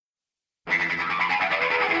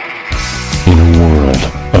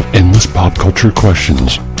pop culture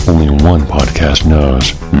questions only one podcast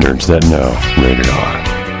knows. Nerds That Know. Rated R.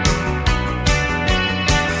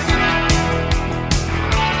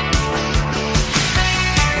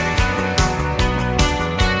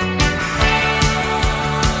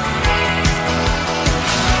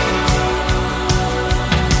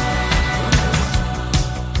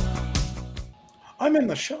 I'm in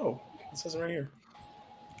the show. It says it right here.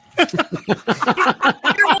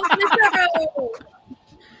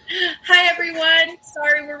 Hi, everyone.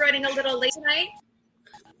 Sorry we're running a little late tonight.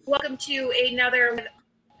 Welcome to another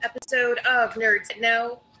episode of Nerds That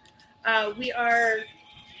Know. We are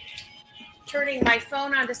turning my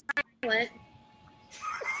phone on to silent.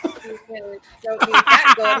 Don't need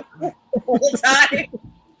that going the whole time.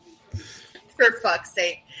 For fuck's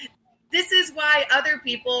sake. This is why other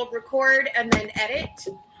people record and then edit.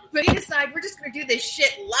 But we decide we're just going to do this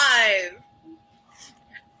shit live.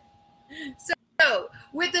 So,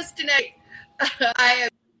 with us tonight, I am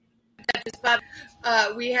just Bob.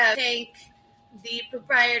 We have Tank, the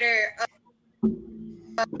proprietor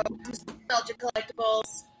of Nostalgia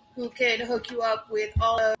Collectibles, who can hook you up with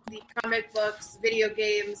all of the comic books, video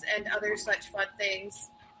games, and other such fun things.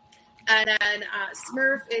 And then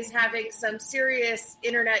Smurf is having some serious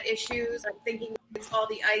internet issues. I'm thinking it's all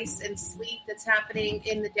the ice and sleet that's happening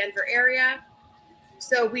in the Denver area.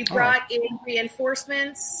 So we brought in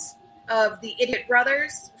reinforcements of the Idiot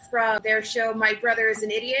Brothers from their show My Brother is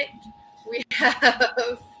an Idiot. We have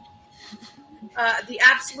the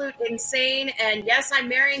absolute insane, and yes, I'm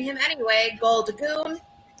marrying him anyway, Gold Goon.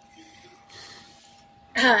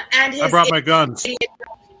 And his I brought my guns. Idiot,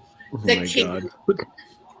 the King. God.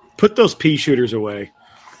 Put those pea shooters away.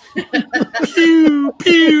 Pew,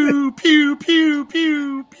 pew, pew, pew,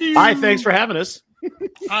 pew, pew. Hi, thanks for having us.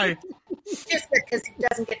 Hi. Just because he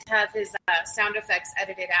doesn't get to have his sound effects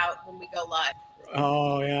edited out when we go live.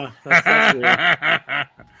 Oh, yeah.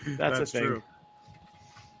 That's a thing. True.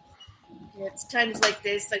 It's times like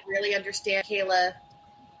this I really understand Kayla.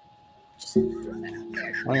 Just throw that out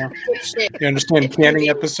there. Oh, yeah. Good shit. You understand canning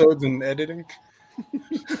episodes and editing?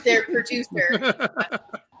 Their producer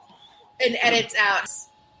and edits out.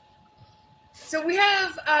 So we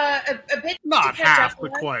have a bit Not to catch half, up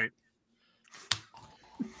but on. quite.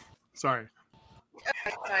 Sorry.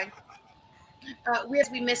 Okay, fine.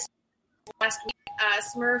 We missed last week.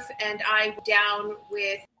 Smurf and I were down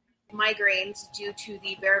with migraines due to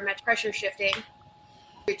the barometric pressure shifting,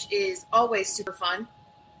 which is always super fun.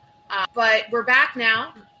 But we're back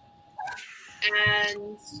now,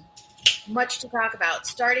 and much to talk about,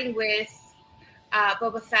 starting with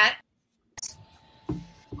Boba Fett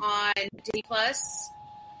on Disney+.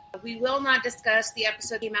 We will not discuss the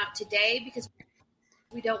episode that came out today because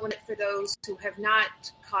we don't want it for those who have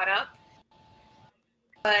not caught up.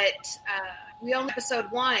 But we owned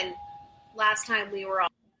episode 1 last time we were all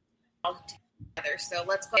together. So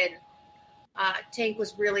let's go ahead. Tank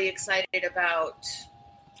was really excited about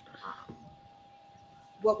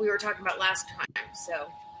what we were talking about last time.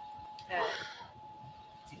 So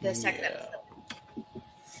the second episode.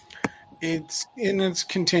 It's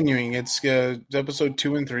continuing. It's episode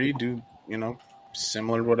 2 and 3 do,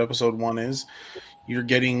 similar to what episode 1 is. You're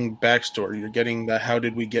getting backstory. You're getting the how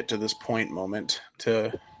did we get to this point moment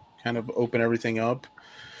to kind of open everything up.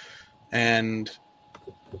 And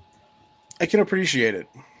I can appreciate it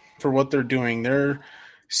for what they're doing. They're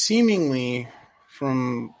seemingly,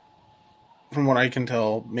 from what I can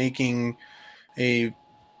tell, making a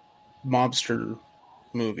mobster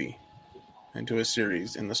movie into a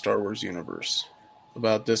series in the Star Wars universe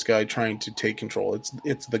about this guy trying to take control.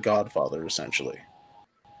 It's The Godfather, essentially.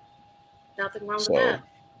 Nothing wrong with that.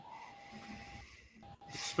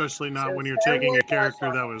 Especially not when you're taking a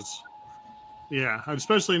character that was... Yeah,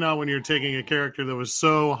 especially not when you're taking a character that was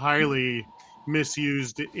so highly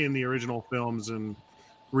misused in the original films and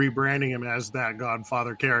rebranding him as that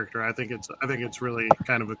Godfather character. I think it's really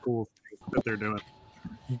kind of a cool thing that they're doing.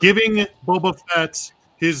 Giving Boba Fett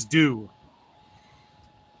his due.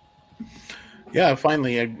 Yeah,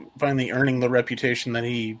 finally earning the reputation that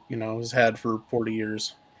he, has had for 40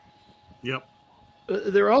 years. Yep.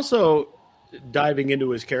 They're also diving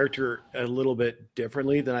into his character a little bit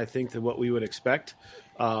differently than I think that what we would expect.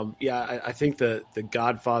 I think the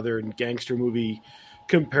Godfather and gangster movie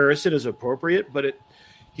comparison is appropriate, but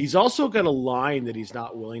he's also got a line that he's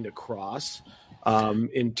not willing to cross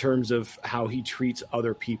in terms of how he treats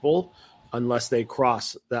other people unless they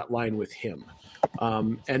cross that line with him.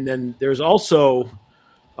 And then there's also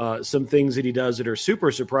some things that he does that are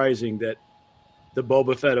super surprising that the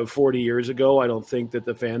Boba Fett of 40 years ago, I don't think that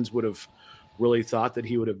the fans would have really thought that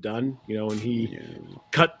he would have done. And he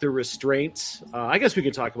cut the restraints. I guess we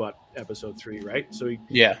can talk about episode 3, right? So he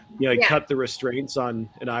cut the restraints on,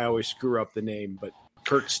 and I always screw up the name, but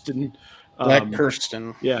Kirsten. Black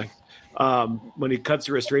Kirsten. Yeah. When he cuts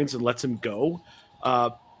the restraints and lets him go.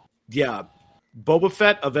 Boba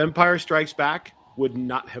Fett of Empire Strikes Back would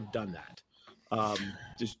not have done that.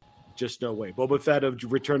 Just no way. Boba Fett of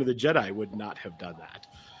Return of the Jedi would not have done that.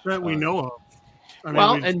 That we know of. I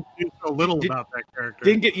mean, and a little about that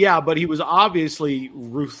character. But he was obviously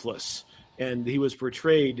ruthless, and he was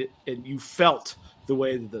portrayed, and you felt the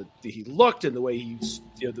way that he looked, and the way he,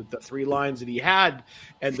 the 3 lines that he had,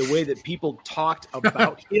 and the way that people talked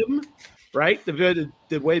about him. Right, the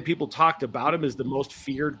way people talked about him is the most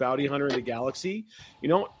feared bounty hunter in the galaxy.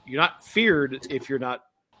 You're not feared if you're not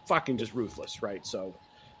fucking just ruthless, right? So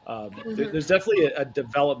there's definitely a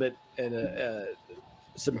development and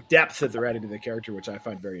some depth that they're adding to the character, which I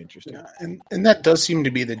find very interesting. Yeah, and that does seem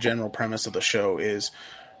to be the general premise of the show. Is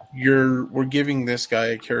we're giving this guy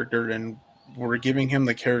a character, and we're giving him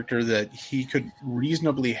the character that he could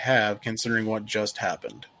reasonably have, considering what just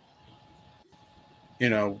happened.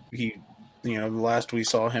 The last we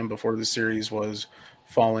saw him before the series was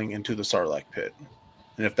falling into the Sarlacc pit.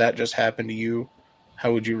 And if that just happened to you,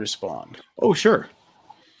 how would you respond? Oh, sure.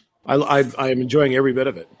 I am enjoying every bit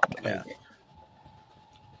of it. Yeah.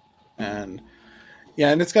 And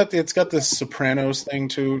it's got this Sopranos thing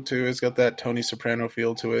too. It's got that Tony Soprano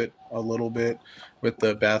feel to it a little bit with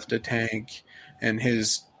the Bethesda tank and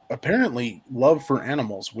his apparently love for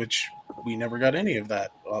animals, which we never got any of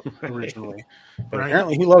that originally. But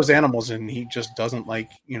apparently he loves animals, and he just doesn't like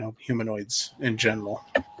humanoids in general.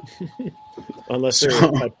 unless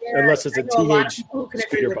it's a teenage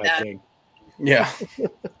speeder bike thing. Yeah.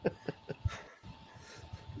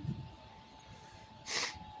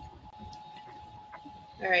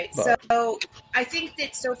 All right, so I think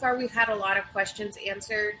that so far we've had a lot of questions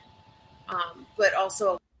answered, but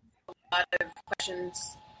also a lot of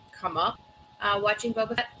questions come up watching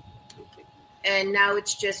Boba Fett, and now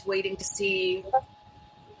it's just waiting to see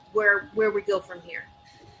where we go from here.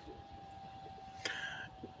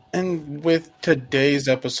 And with today's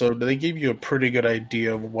episode, they gave you a pretty good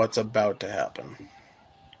idea of what's about to happen.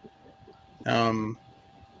 Not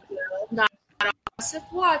all of us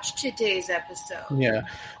have watched today's episode. Yeah.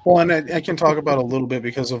 Well, and I can talk about a little bit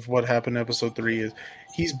because of what happened in episode 3 is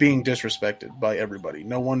he's being disrespected by everybody.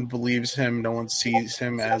 No one believes him. No one sees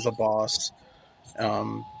him as a boss.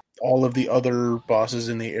 All of the other bosses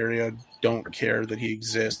in the area don't care that he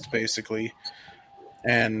exists, basically.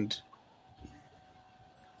 And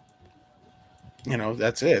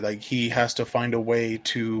that's it. Like, he has to find a way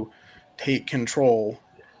to take control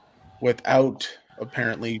without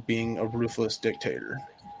apparently being a ruthless dictator,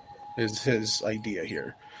 is his idea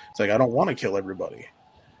here. It's like, I don't want to kill everybody.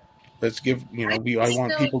 Let's give, I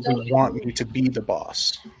want people to want me to be the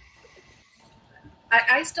boss.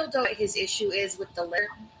 I still don't know what his issue is with the litter.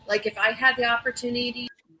 Like, if I had the opportunity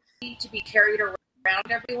to be carried around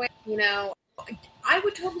everywhere, I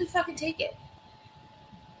would totally fucking take it.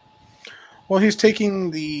 Well, he's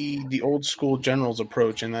taking the old school general's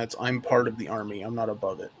approach, and that's, I'm part of the army. I'm not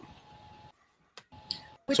above it.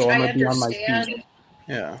 Which so I'm I going to be on my understand feet.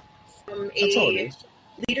 Yeah. From That's all it a is.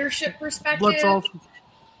 leadership perspective.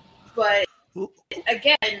 But,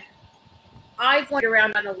 again, I've wandered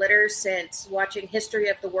around on a litter since watching History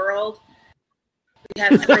of the World. We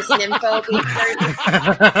have Chris Nympho being carried.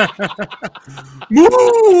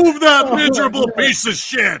 Move that miserable piece of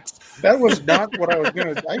shit! That was not what I was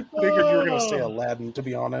going to... I figured you were going to say Aladdin, to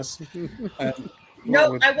be honest.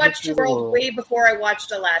 No, I watched The World way before I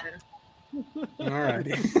watched Aladdin. All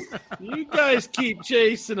righty. You guys keep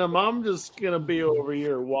chasing him. I'm just going to be over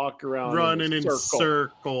here, walk around running in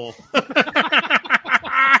circle.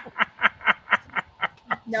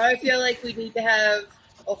 Now I feel like we need to have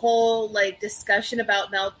a whole discussion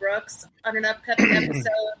about Mel Brooks on an upcoming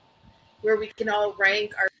episode where we can all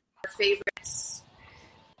rank our favorites.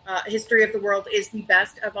 History of the World is the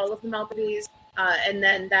best of all of the Mel movies, and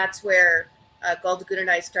then that's where Galdagoon and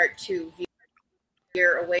I start to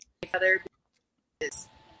veer away from each other because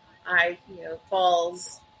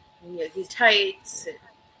Falls, these tights,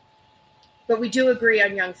 but we do agree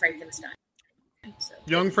on Young Frankenstein. So.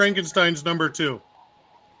 Young Frankenstein's number 2.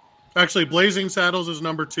 Actually, Blazing Saddles is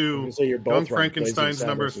number 2. So you're both Young wrong. Frankenstein's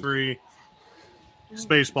number 3.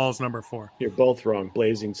 Spaceballs number 4. You're both wrong.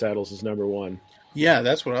 Blazing Saddles is number 1. Yeah,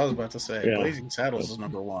 that's what I was about to say. Yeah. Blazing Saddles is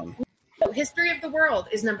number 1. History of the World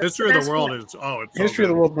is number 2. History of the World is... Oh, it's History of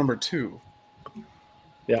the World number 2.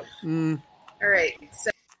 Yep. All right.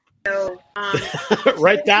 So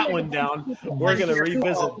write that one down. We're going to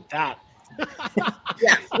revisit that.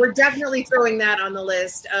 Yeah, we're definitely throwing that on the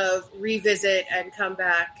list of revisit and come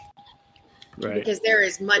back. Right. Because there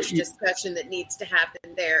is much discussion that needs to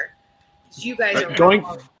happen there. You guys are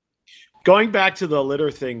going back to the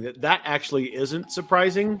litter thing, that actually isn't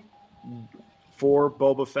surprising for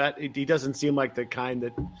Boba Fett. He doesn't seem like the kind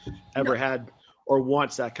that ever had or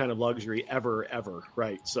wants that kind of luxury ever,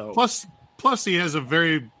 right? So plus he has a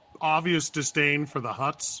very obvious disdain for the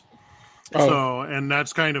Hutts. So, and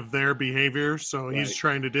that's kind of their behavior. So he's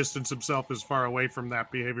trying to distance himself as far away from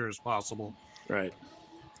that behavior as possible. Right.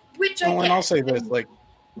 Which I get. And I'll say this,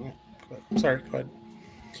 sorry, go ahead.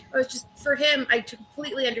 It's just for him, I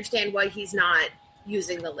completely understand why he's not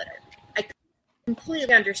using the litter. I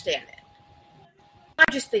completely understand it. I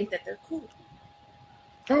just think that they're cool.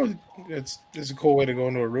 Oh, it's a cool way to go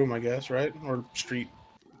into a room, I guess, right? Or street.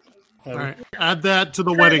 All right, add that to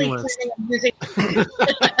the wedding list.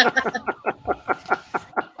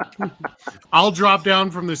 I'll drop down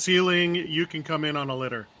from the ceiling. You can come in on a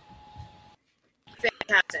litter.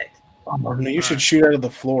 Fantastic. You should shoot out of the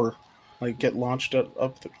floor, like get launched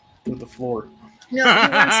up through the floor. No, he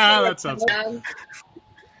wants to that sounds good.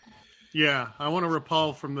 Yeah, I want to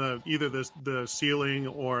rappel from either the ceiling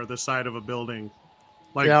or the side of a building,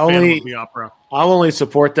 like Phantom of the Opera. I'll only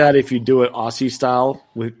support that if you do it Aussie style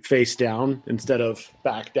with face down instead of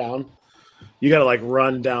back down. You got to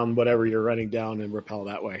run down whatever you're running down and rappel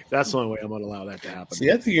that way. That's the only way I'm going to allow that to happen.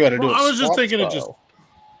 See, I think you got to do it. I was just thinking of just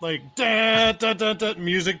da, da, da, da,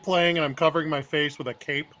 music playing, and I'm covering my face with a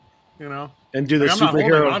cape, and do the I'm not holding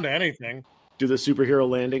superhero on to anything. Do the superhero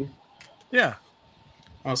landing. Yeah.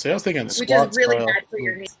 I was thinking which SWAT is really style. bad for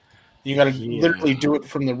your hands. You got to literally do it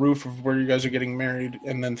from the roof of where you guys are getting married,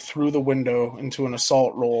 and then through the window into an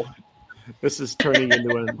assault roll. This is turning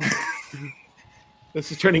into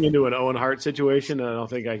an Owen Hart situation, and I don't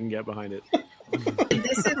think I can get behind it.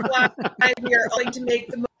 This is why we are going to make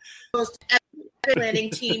the most epic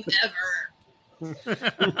landing team ever.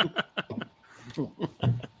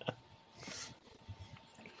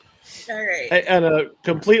 All right. And a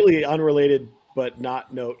completely unrelated but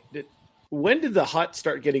not note: when did the Hutt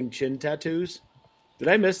start getting chin tattoos? Did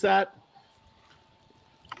I miss that?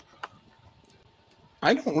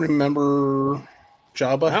 I don't remember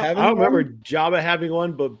Jabba having one. I don't remember Jabba having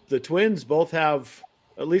one, but the twins both have.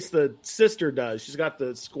 At least the sister does. She's got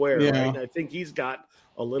the square, right? I think he's got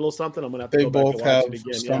a little something. I'm gonna have to go back and watch it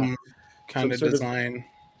again. Some kind of design.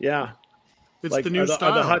 Yeah, it's the new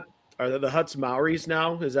style. Are the Hutts Maoris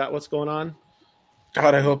now? Is that what's going on?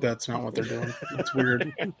 God, I hope that's not what they're doing. That's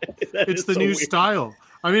weird. It's the new style.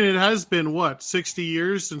 I mean, it has been 60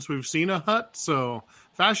 years since we've seen a Hutt, so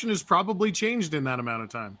fashion has probably changed in that amount of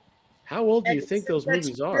time. How old do you think those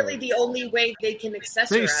movies are? Really, the only way they can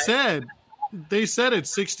accessorize. They said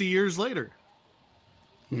it's 60 years later.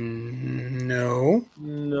 No.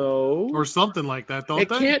 Or something like that, don't they?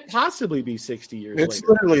 It can't possibly be 60 years It's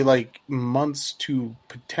later. literally months to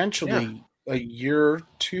potentially a year or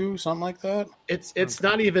two, something like that. It's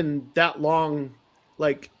not even that long.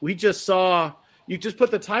 We just saw, you just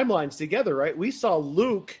put the timelines together, right? We saw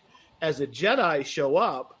Luke as a Jedi show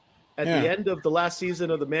up at the end of the last season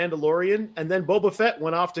of The Mandalorian, and then Boba Fett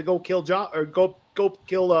went off to go kill go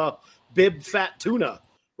kill Bib Fat Tuna,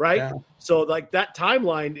 right? Yeah. So that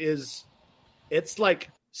timeline it's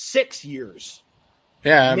 6 years.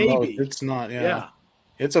 Yeah, maybe. No, it's not. Yeah.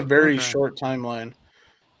 It's a very short timeline.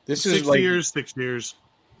 This 6 is years, 6 years.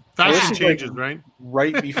 Fashion changes, right?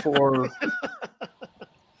 Right before.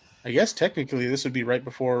 I guess technically this would be right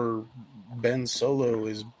before Ben Solo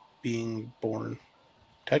is being born.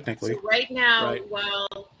 Technically, so right now, while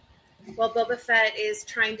Boba Fett is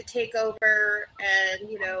trying to take over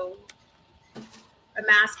and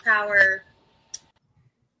amass power,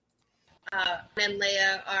 and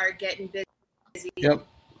Leia are getting busy. Yep.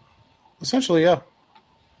 Essentially, yeah.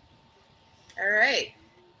 All right.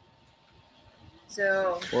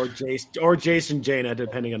 So. Or Jason Jaina,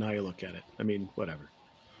 depending on how you look at it. I mean, whatever.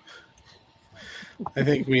 I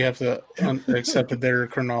think we have to accept their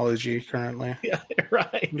chronology currently. Yeah,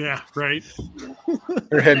 right. Yeah, right.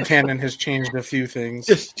 Their headcanon has changed a few things.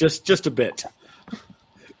 Just a bit.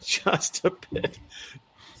 Just a bit.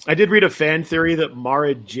 I did read a fan theory that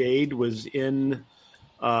Mara Jade was in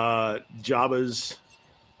Jabba's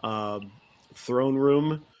throne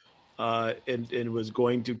room and was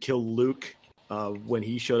going to kill Luke when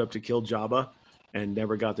he showed up to kill Jabba and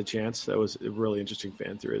never got the chance. That was a really interesting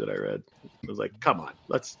fan theory that I read. I was like, come on,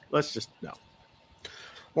 let's just no.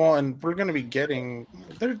 Well, and we're going to be getting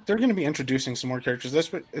they're going to be introducing some more characters.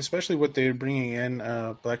 That's especially what they're bringing in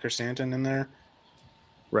Black Chrysanthemum in there.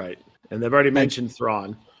 Right. And they've already mentioned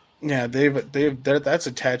Thrawn. Yeah, that's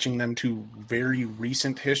attaching them to very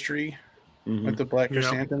recent history with the Black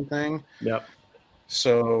Chrysanthemum thing. Yep.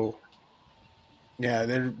 So, yeah,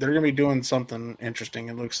 they're gonna be doing something interesting.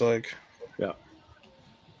 It looks like. Yeah.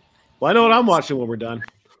 Well, I know what I'm watching when we're done.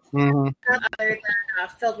 Mm-hmm. Other than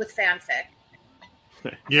filled with fanfic.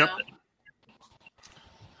 Yep.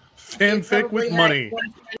 Fanfic with money. More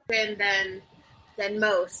fanfic than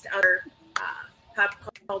most other pop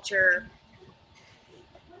culture,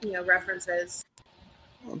 references.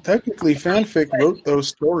 Well, technically, fanfic wrote those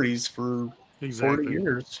stories for Exactly. 40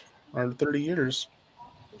 years or 30 years.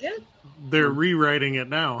 Yeah. They're rewriting it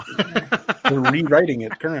now. They're rewriting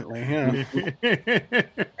it currently. Yeah.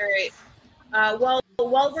 All right.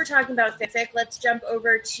 While we're talking about fanfic, let's jump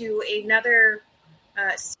over to another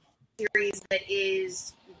series that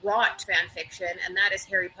is wrought fan fiction, and that is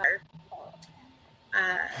Harry Potter.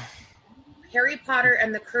 Harry Potter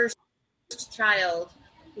and the Cursed Child,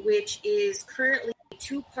 which is currently a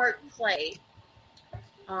 2-part play,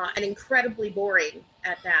 and incredibly boring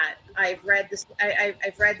at that. I've read this.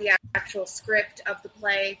 I've read the actual script of the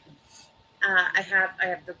play. I have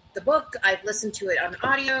the book. I've listened to it on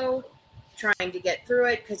audio, trying to get through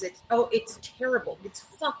it because it's terrible. It's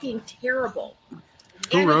fucking terrible.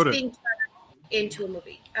 Who wrote it? Being turned into a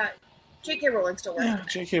movie. J.K. Rowling still wrote it.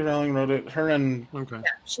 J.K. Rowling wrote it. Her and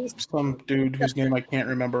she's some dude whose name I can't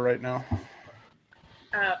remember right now.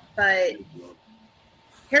 But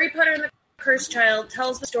Harry Potter and the Cursed Child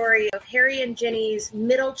tells the story of Harry and Ginny's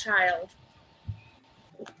middle child,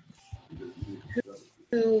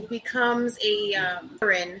 who becomes a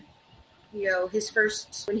Slytherin. His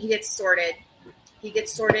first when he gets sorted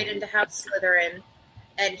into House Slytherin,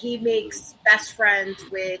 and he makes best friends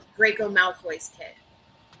with Draco Malfoy's kid.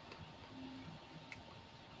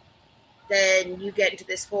 Then you get into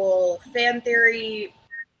this whole fan theory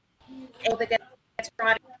that gets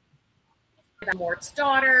brought in about Mort's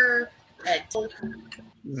daughter. And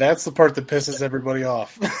That's the part that pisses everybody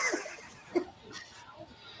off.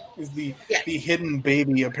 Is the hidden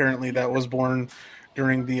baby apparently that was born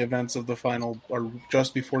during the events of the final, or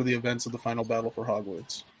just before the events of the final battle for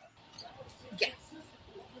Hogwarts. Yeah.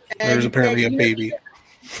 There's apparently a baby.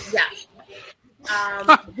 Yeah.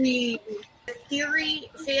 The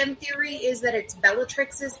fan theory is that it's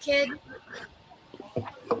Bellatrix's kid.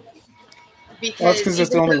 Because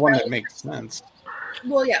it's the only one that makes sense.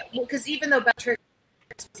 Well, yeah. Because even though Bellatrix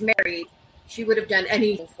was married, she would have done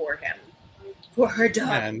anything for him. For her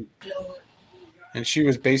dog. And she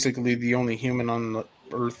was basically the only human on the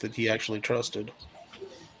earth that he actually trusted.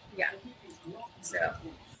 Yeah. So.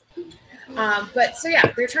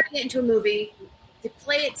 They're turning it into a movie. The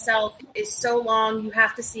play itself is so long, you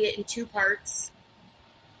have to see it in 2 parts.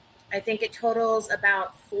 I think it totals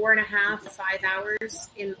about 4.5, 5 hours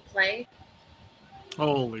in the play.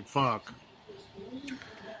 Holy fuck.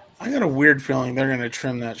 I got a weird feeling they're going to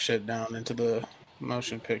trim that shit down into the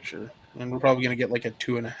motion picture. And we're probably going to get like a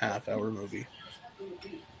 2.5 hour movie.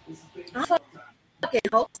 I fucking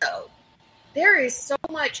hope so. There is so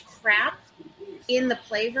much crap in the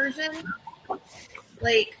play version.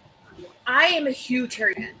 Like, I am a huge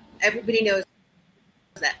Harry fan. Everybody knows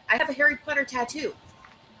that. I have a Harry Potter tattoo.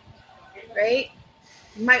 Right?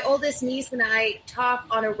 My oldest niece and I talk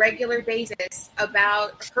on a regular basis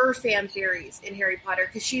about her fan theories in Harry Potter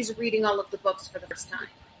because she's reading all of the books for the first time.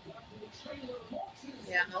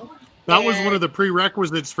 That was one of the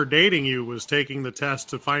prerequisites for dating you, was taking the test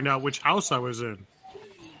to find out which house I was in.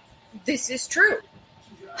 This is true.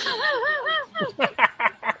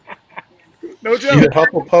 No joke. Either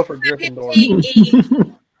Hufflepuff or Gryffindor.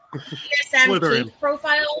 DSM Kink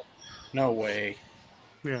profile. No way.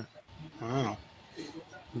 Yeah. Wow.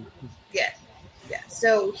 Yeah.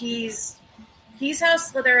 So he's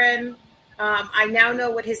House Slytherin. I now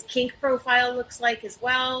know what his kink profile looks like as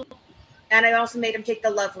well. And I also made him take the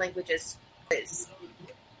love languages quiz.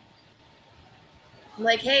 I'm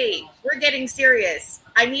like, hey, we're getting serious.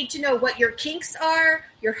 I need to know what your kinks are,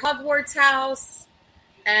 your Hogwarts house,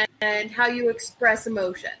 and how you express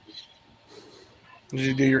emotion. Did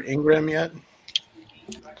you do your Ingram yet?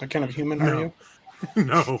 What kind of human are you?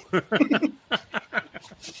 No.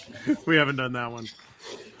 We haven't done that one.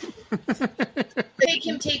 Make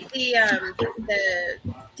him take the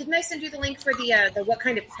didn't I send you the link for the what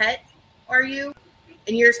kind of pet are you?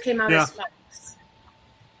 And yours came out as fox.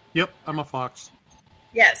 Yep, I'm a fox.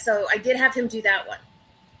 Yeah, so I did have him do that one.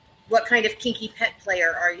 What kind of kinky pet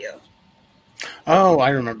player are you? Oh,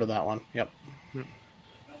 I remember that one. Yep. Yeah.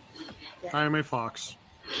 I am a fox.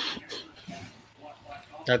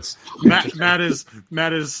 That's Matt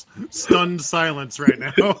is stunned silence right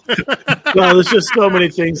now. Well, there's just so many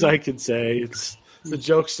things I could say. The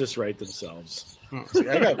jokes just write themselves. See,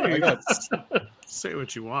 I got. Say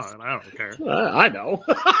what you want. I don't care. I know.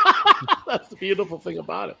 That's the beautiful thing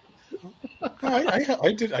about it.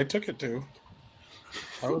 I did. I took it too.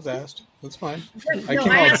 I was asked. That's fine. I No,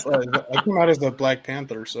 came I out. asked- I came out as the Black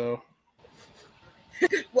Panther, so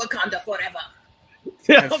Wakanda forever.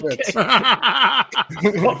 Yeah, that okay.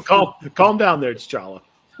 fits. Calm down there, T'Challa.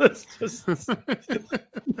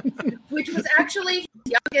 Which was actually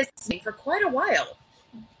his youngest name for quite a while.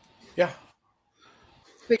 Yeah.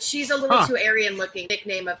 But she's a little Huh. too Aryan looking,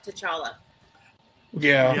 nickname of T'Challa.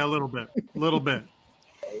 Yeah. A little bit.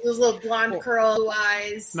 Those little blonde curl blue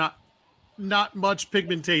eyes. Not much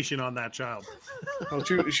pigmentation on that child. Well,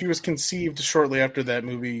 she was conceived shortly after that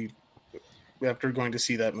movie, after going to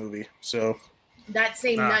see that movie. So That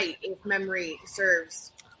same night, if memory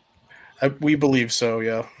serves. we believe so,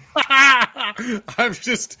 yeah. I'm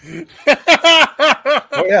just.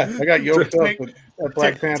 Oh, yeah. I got yoked up with that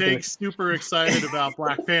Black Panther. Take's super excited about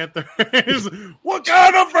Black Panther.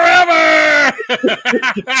 Wakanda forever!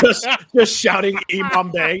 just shouting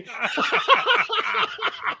Imam Bay.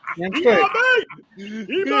 Damn straight.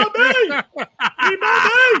 Imam Bay! Imam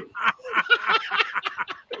Bay!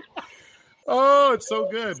 Oh, it's so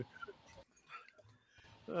good.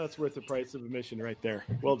 That's worth the price of admission right there.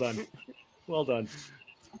 Well done. Well done.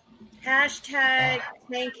 Hashtag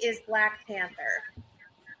Tank is Black Panther.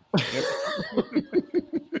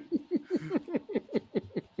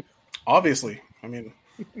 Obviously. I mean,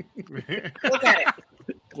 Look at it.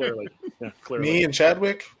 Clearly. Yeah, clearly. me and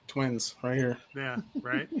Chadwick, twins, right here. Yeah,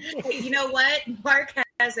 right? Hey, you know what? Mark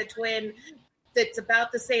has a twin that's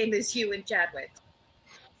about the same as you and Chadwick.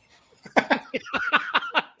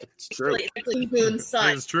 It's true. Like Lee Boone's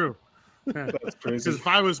son. It's true. That's Because crazy. if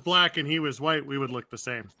I was black and he was white, we would look the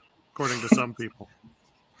same, according to some people.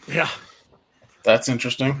 Yeah. That's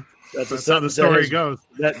interesting. That's That's how the story goes.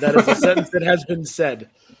 That is a sentence that has been said.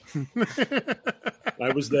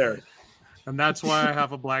 I was there, And that's why I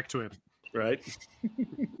have a black twin. right?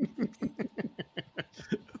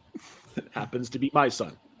 Happens to be my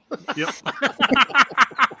son. Yep.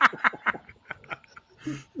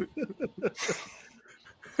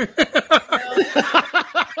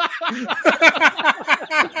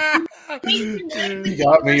 You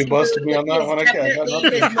got me. You busted me on that one. I got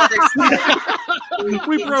nothing.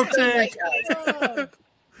 We broke Tank.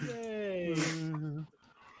 Yay.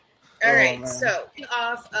 All right, man. so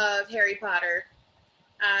off of Harry Potter,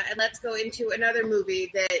 and let's go into another movie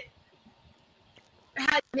that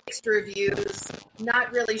had mixed reviews.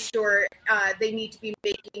 Not really sure they need to be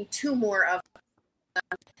making two more of them.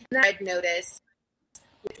 And I've noticed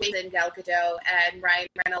with Jason Gal Gadot and Ryan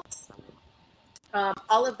Reynolds.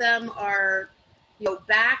 All of them are,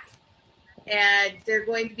 back, and they're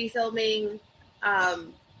going to be filming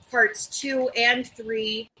parts 2 and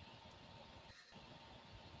 3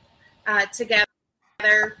 together.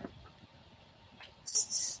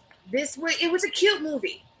 It was a cute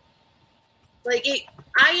movie.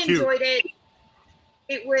 I enjoyed it.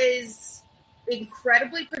 It was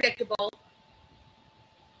incredibly predictable,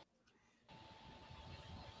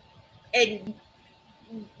 and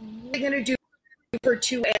we're gonna do for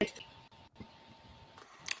 2 and 3.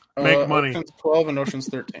 Make money. Ocean's 12 and Ocean's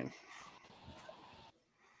 13.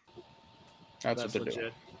 That's what they're doing.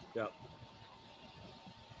 legit. Yep.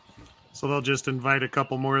 So they'll just invite a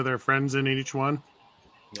couple more of their friends in each one.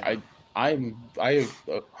 I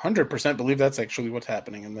 100% believe that's actually what's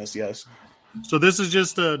happening in this. Yes. So this is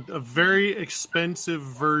just a very expensive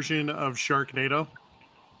version of Sharknado,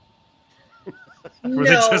 where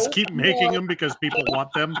they just keep making them because people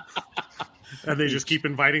want them, and they just keep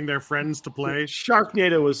inviting their friends to play.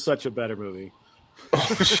 Sharknado was such a better movie. All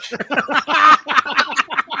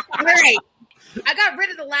right, I got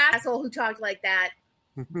rid of the last asshole who talked like that.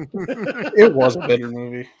 It was a better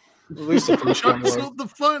movie. At least the first one was. So the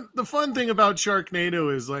fun thing about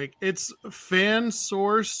Sharknado is it's fan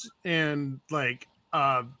source, and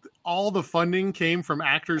all the funding came from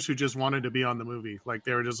actors who just wanted to be on the movie.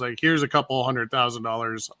 They were just like, here's a couple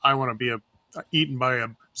 $100,000. I want to be eaten by a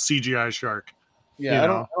CGI shark. Yeah, I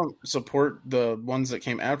don't support the ones that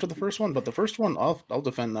came after the first one, but the first one, I'll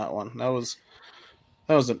defend that one. That was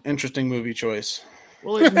an interesting movie choice.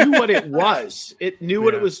 Well, it knew what it was. It knew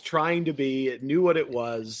what it was trying to be. It knew what it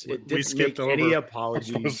was. It We didn't skipped make any over.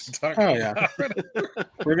 apologies. Oh yeah,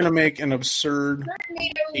 we're gonna make an absurd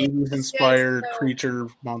Sharknado 80s was inspired just, creature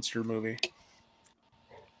monster movie.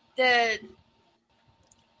 The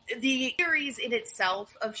series in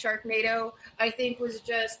itself of Sharknado, I think, was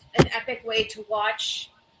just an epic way to watch,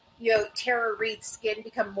 Tara Reid's skin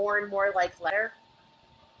become more and more like leather.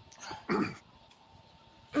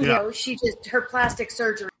 you know, her plastic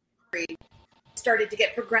surgery started to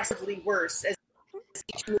get progressively worse as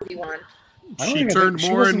each movie won. She turned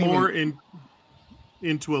more and more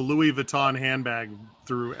into a Louis Vuitton handbag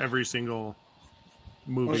through every single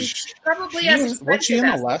movie. Was she in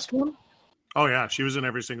the last one? Oh yeah, she was in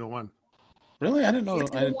every single one. Really? I didn't know.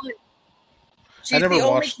 I never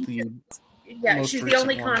watched the. Yeah, she's the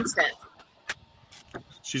only one. constant.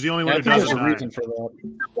 She's the only one who doesn't die. Reason for that.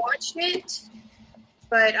 I've watched it,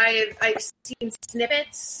 but I've seen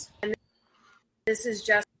snippets, and this is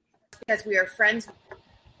just because we are friends.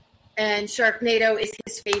 And Sharknado is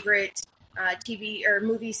his favorite TV or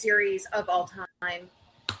movie series of all time.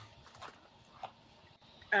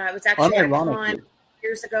 It was actually at Con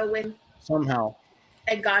years ago when somehow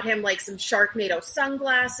I got him like some Sharknado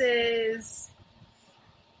sunglasses.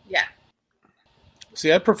 Yeah.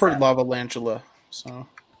 See, I preferred Lava Lantula, so.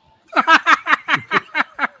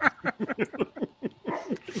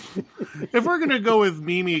 If we're gonna go with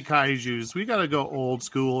Mimi kaijus, we gotta go old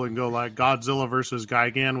school and go like Godzilla versus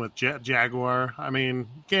Gigan with Jet Jaguar. I mean,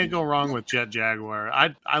 can't go wrong with Jet Jaguar.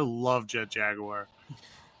 I love Jet Jaguar.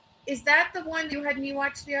 Is that the one you had me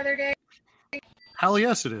watch the other day? Hell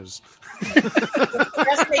yes, it is.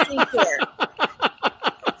 Just making sure.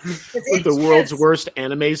 With the world's worst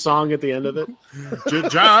anime song at the end of it. Jet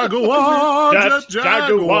Jaguar, Jet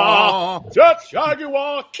Jaguar, Jet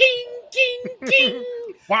Jaguar, King, King, King.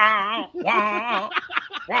 Wow, wow,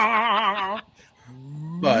 wow.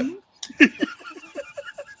 But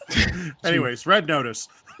anyways, Red Notice.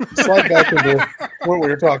 Slide back into what we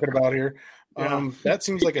were talking about here. That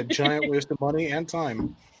seems like a giant waste of money and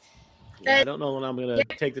time. Yeah, I don't know when I'm going to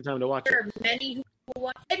take the time to watch it. There are many who will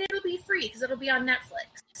watch it, and it'll be free because it'll be on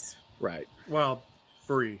Netflix. Right. Well,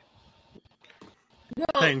 free.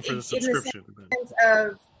 Well, paying for the subscription. In the sense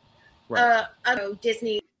of, I don't know,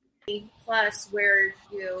 Disney Plus, where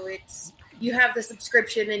you have the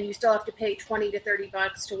subscription and you still have to pay $20 to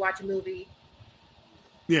 $30 to watch a movie.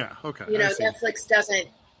 Yeah. Okay. You know, Netflix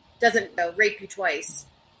doesn't rape you twice.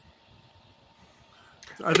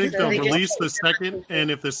 I think they'll release the second,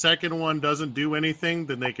 and if the second one doesn't do anything,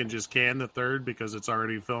 then they can just can the third because it's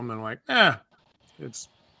already filmed. And like, it's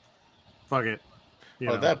fuck it.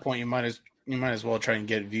 Well, at that point, you might as well try and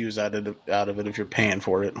get views out of it if you're paying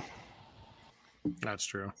for it. That's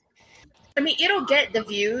true. I mean, it'll get the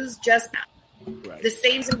views just the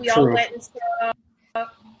same as we all went and saw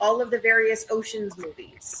all of the various Oceans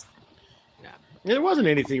movies. Yeah, there wasn't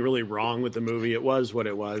anything really wrong with the movie. It was what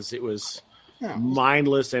it was. It was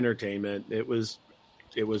mindless entertainment. It was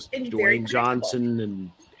Dwayne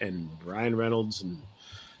Johnson and Ryan Reynolds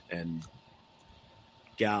and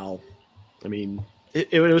Gal. I mean,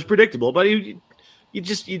 it was predictable, but you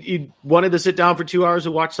wanted to sit down for 2 hours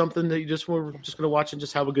and watch something that you just were just going to watch and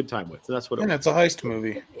just have a good time with. And that's what it was. And it's a heist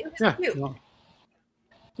movie. It was cute.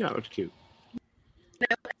 Yeah, it was cute.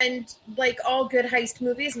 And like all good heist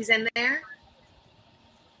movies, he's in there.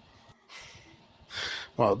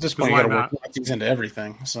 Well, at this point, you got to work things into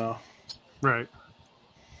everything. So, right.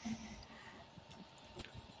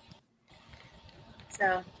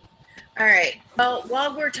 So, all right. Well,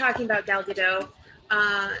 while we're talking about Gal Gadot,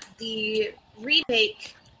 the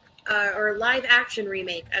remake or live action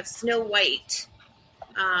remake of Snow White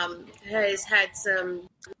has had some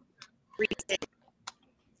recent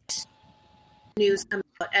news come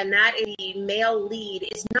out, and that the male lead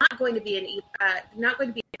is not going to be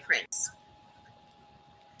a prince.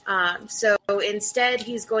 So instead,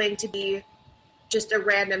 he's going to be just a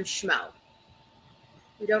random schmo.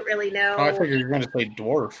 We don't really know. Oh, I figured you were going to say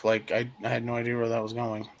dwarf. Like I had no idea where that was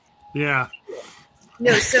going. Yeah.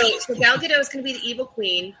 No, so Gal Gadot is going to be the evil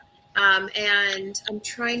queen, and I'm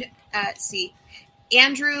trying to see.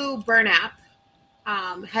 Andrew Burnap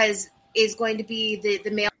is going to be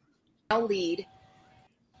the male lead,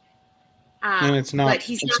 and it's not.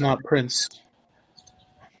 It's not Prince.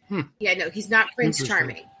 Yeah, no, he's not Prince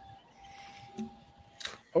Charming.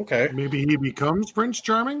 Okay, maybe he becomes Prince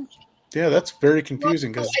Charming. Yeah, that's very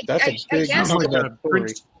confusing because that's a big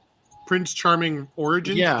Prince Charming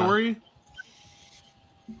origin story.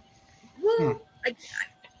 Well,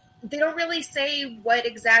 they don't really say what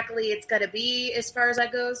exactly it's going to be as far as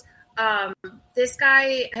that goes. This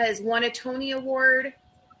guy has won a Tony Award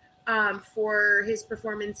for his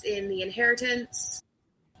performance in The Inheritance.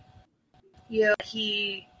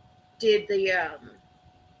 He did the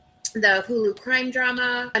Hulu crime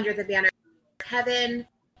drama Under the Banner of Heaven.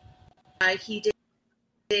 He did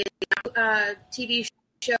a TV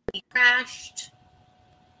show He Crashed.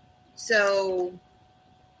 So,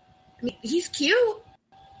 I mean, he's cute.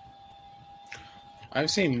 I've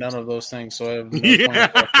seen none of those things, so I have no Yeah.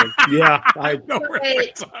 point of reference. Yeah, I No Right.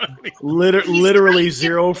 reference on it. literally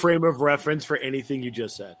zero frame of reference for anything you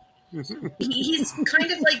just said. He's kind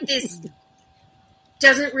of like this,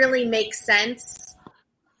 doesn't really make sense,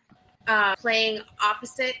 playing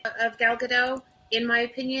opposite of Gal Gadot, in my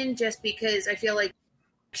opinion, just because I feel like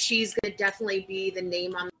she's going to definitely be the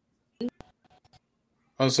name on.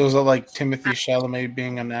 Oh, so is it like Timothy Chalamet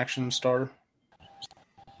being an action star?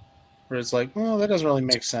 Where it's like, well, that doesn't really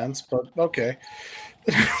make sense, but okay.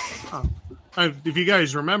 If you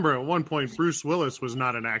guys remember, at one point, Bruce Willis was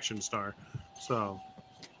not an action star. So,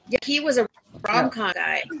 Yeah, he was a rom-com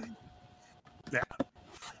guy.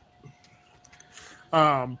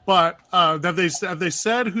 but have they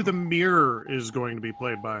said who the Mirror is going to be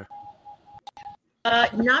played by?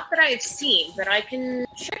 Not that I've seen, but I can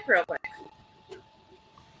check real quick.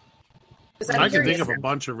 'Cause I'm I can think curious. of a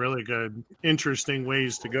bunch of really good, interesting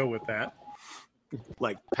ways to go with that.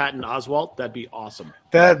 Like Patton Oswalt, that'd be awesome.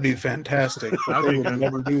 That'd be fantastic. But That'd they be would good.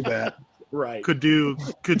 never do that. Right.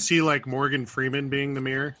 Could see like Morgan Freeman being the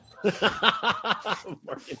Mirror.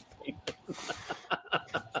 Morgan Freeman.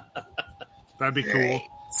 That'd be cool. Right.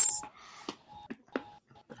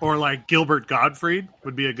 Or like Gilbert Gottfried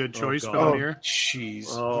would be a good choice for the Oh, Mirror. jeez.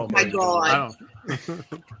 Oh My I God.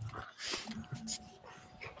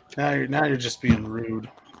 don't. Now you're just being rude.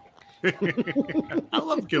 I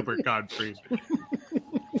love Gilbert Gottfried.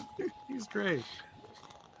 He's great.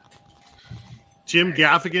 Jim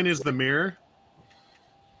Gaffigan is the Mirror.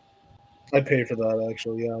 I'd pay for that,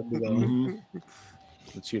 actually. Yeah, I'd do that. Mhm.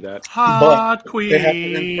 Let's see that. Hot They have to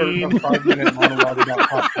Queen. insert a 5-minute monologue about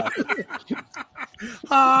Hot Pocket.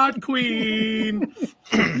 Hot Queen.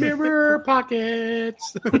 Mirror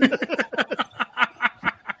pockets.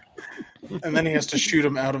 And then he has to shoot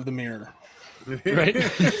him out of the mirror. Right.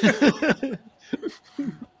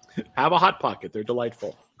 Have a hot pocket. They're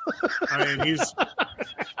delightful. I mean, he's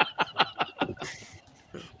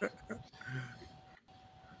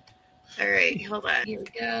All right, hold on. Here we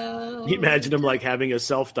go. Can you imagine him like having a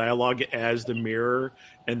self dialogue as the Mirror,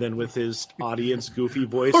 and then with his audience goofy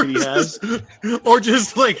voice that he has. or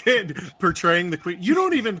just like portraying the Queen. You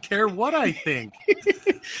don't even care what I think.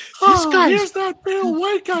 Oh, here's that pale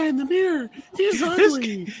white guy in the mirror. He's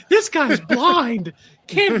ugly. This guy's blind.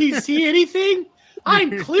 Can't he see anything?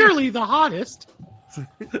 I'm clearly the hottest.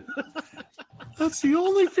 That's the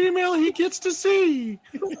only female he gets to see.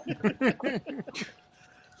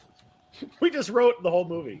 We just wrote the whole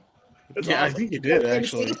movie. It's Yeah, I awesome. think you did,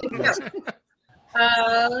 actually.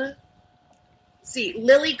 See,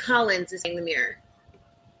 Lily Collins is in the mirror.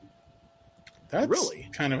 That's Really?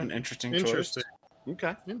 kind of an interesting choice. Interesting.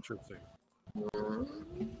 Okay. Interesting. So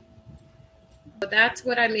that's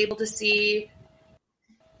what I'm able to see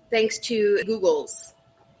thanks to Google's.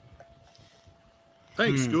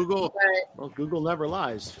 Thanks, Google. But Well, Google never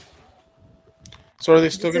lies. So are they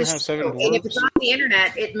still going this to is have 7 true. And if it's dwarves? on the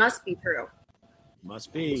internet, it must be true.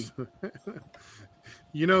 Must be.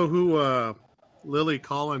 You know who Lily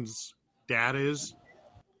Collins' dad is?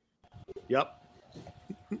 Yep.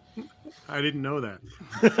 I didn't know that.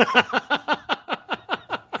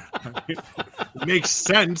 It makes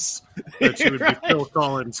sense that she would be Right. Phil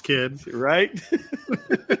Collins' kid. Right?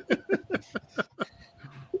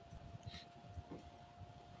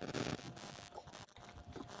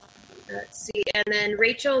 Let's see. And then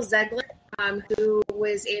Rachel Zegler, who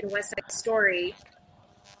was in West Side Story,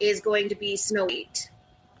 is going to be Snow White.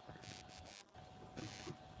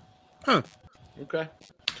 Huh. Okay.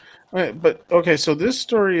 Right, but okay, so this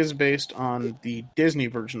story is based on the Disney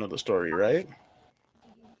version of the story, right?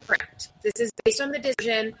 Correct. This is based on the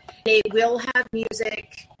Disney. They will have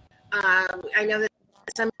music. I know that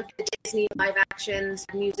some of the Disney live actions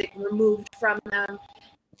have music removed from them.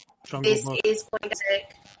 Jungle This Book. is going to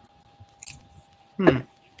music.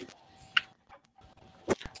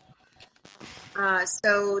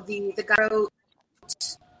 So the guy wrote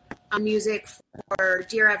music for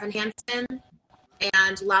Dear Evan Hansen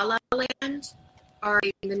and La La Land are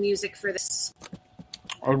in the music for this.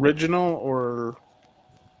 Original or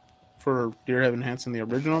for Dear Evan Hansen, the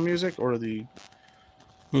original music or the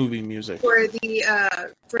movie music? For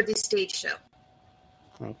the stage show.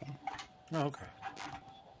 Okay. Oh, okay.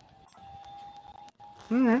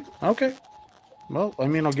 All right. Okay. Well, I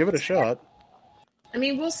mean, I'll give it a shot. I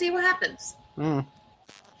mean, we'll see what happens. Mm.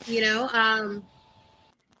 You know,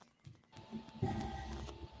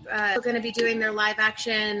 they're going to be doing their live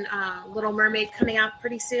action Little Mermaid coming out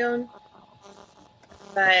pretty soon.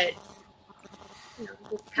 But you know,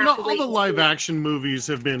 we'll have to All wait the and live see. action movies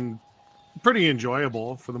have been pretty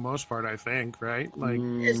enjoyable for the most part, I think, right? Like,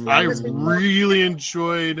 As long I as we- really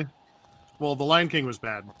enjoyed Well, The Lion King was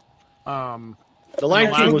bad. The Lion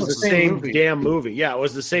Aladdin King was was the the same same movie. damn movie. Yeah, it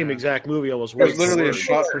was the same exact movie, almost It was word for literally a word.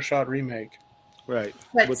 shot-for-shot remake. Right,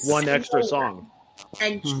 But with one extra slower. song.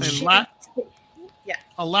 And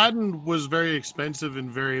Aladdin was very expensive and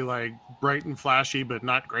very like bright and flashy, but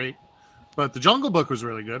not great. But The Jungle Book was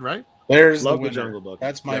really good, right? There's Love the the winner. Jungle Book.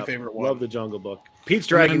 That's my Yep, favorite one. Love the Jungle Book. Pete's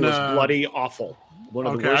Dragon And, was bloody awful. One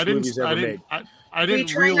of the worst movies ever made. I we didn't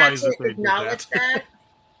try not realize to that they did acknowledge that.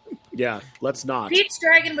 Yeah, let's not. Pete's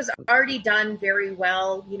Dragon was already done very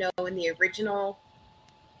well, in the original.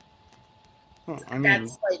 Oh, I mean,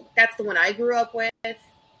 That's the one I grew up with.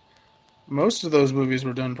 most of those movies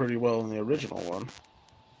were done pretty well in the original one.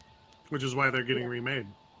 which is why they're getting remade.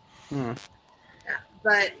 Hmm.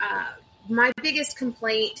 But my biggest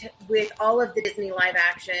complaint with all of the Disney live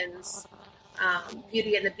actions,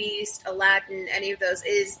 Beauty and the Beast, Aladdin, any of those,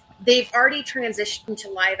 is they've already transitioned to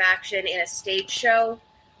live action in a stage show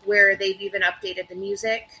where they've even updated the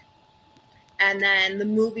music. And then the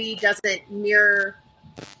movie doesn't mirror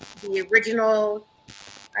the original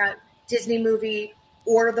Disney movie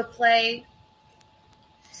or the play.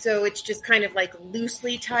 So it's just kind of like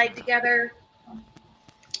loosely tied together.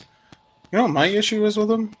 You know what my issue is with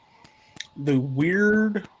them? The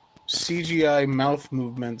weird CGI mouth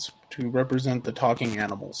movements to represent the talking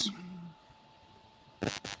animals.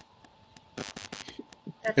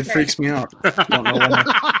 That's It right. freaks me out. Don't know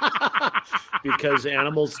why. Because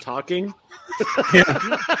animals talking.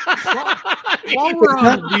 While we're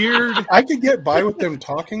on weird, I could get by with them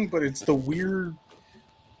talking, but it's the weird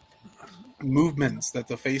movements that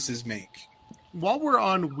the faces make. while we're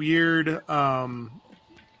on weird,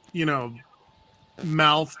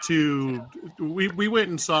 mouth to, we went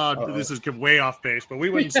and saw. This is way off base, but we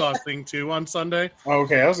went and saw Sing 2 on Sunday.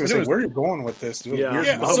 Okay, I was going to It say, was- where are you going with this? Yeah. Weird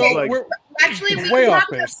Yeah, mouth. So like- we're Actually, we way can off talk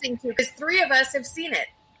about base. Sing 2 because 3 of us have seen it.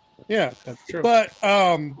 yeah. That's true. But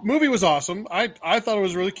movie was awesome. I thought it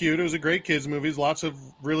was really cute. It was a great kids movie. Lots of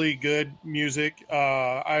really good music.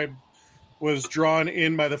 I was drawn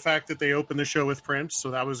in by the fact that they opened the show with Prince,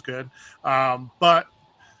 so that was good. But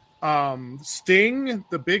Sting,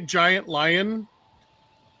 the big giant lion,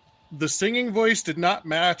 the singing voice did not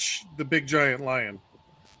match the big giant lion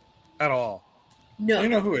at all. No. You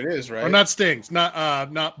know who it is, right? Or not Sting's,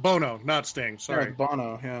 not Bono, not Sting. Yeah, Sorry.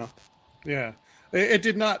 Bono, yeah. Yeah. It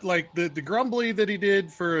did not, like, the grumbly that he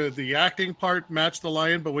did for the acting part matched the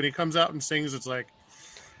lion, but when he comes out and sings, it's like,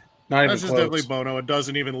 Not even that's just close. definitely Bono. It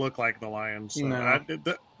doesn't even look like the lion. So No. it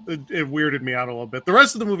weirded me out a little bit. The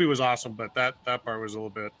rest of the movie was awesome, but that part was a little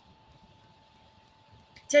bit.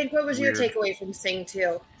 Tank, what was your Weird. takeaway from Sing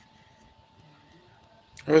 2?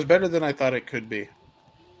 It was better than I thought it could be.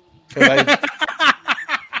 'Cause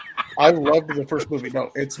I loved the first movie.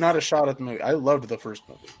 No, it's not a shot at the movie. I loved the first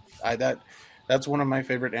movie. That's one of my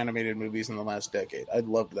favorite animated movies in the last decade. I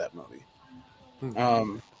loved that movie.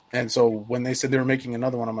 And so when they said they were making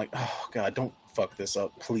another one, I'm like, oh god, don't fuck this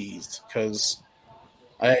up, please, because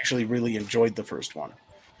I actually really enjoyed the first one.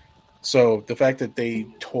 So the fact that they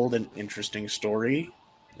told an interesting story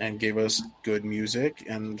and gave us good music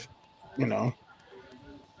and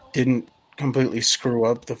didn't completely screw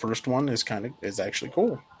up the first one is actually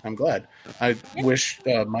cool. I'm glad. I wish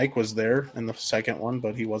Mike was there in the second one,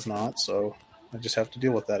 but he was not, so I just have to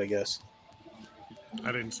deal with that, I guess.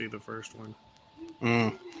 I didn't see the first one.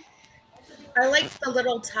 I liked the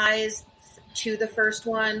little ties to the first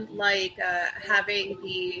one, like having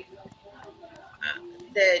the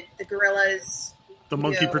gorillas. The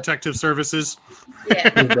Monkey Yeah. Protective Services.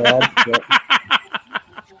 Yeah,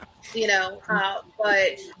 Yeah.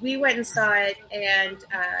 but we went and saw it, and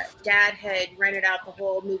Dad had rented out the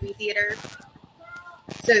whole movie theater,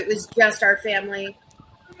 so it was just our family.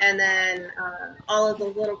 And then all of the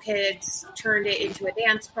little kids turned it into a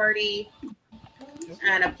dance party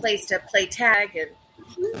and a place to play tag, and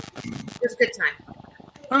it was a good time.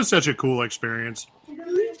 That was such a cool experience.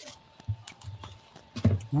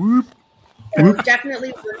 Whoop. So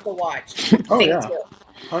definitely worth the watch. Oh, Sing yeah. 2.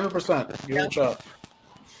 100%. Give it a shot.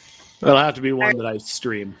 It'll have to be one that I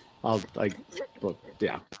stream. I'm going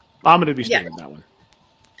to be streaming that one.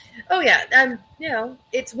 Oh yeah,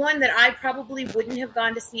 it's one that I probably wouldn't have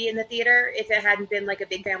gone to see in the theater if it hadn't been like a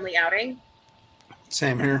big family outing.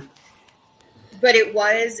 Same here. But it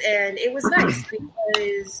was, and it was nice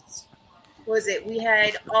because we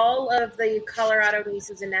had all of the Colorado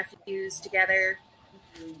nieces and nephews together.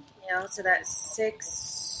 So that's 6,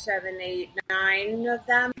 7, 8, 9 of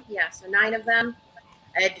them. Yeah, so 9 of them.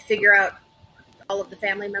 I had to figure out all of the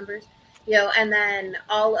family members. And then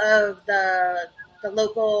all of the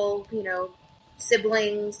local,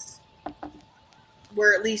 siblings,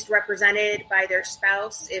 were at least represented by their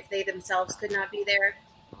spouse if they themselves could not be there.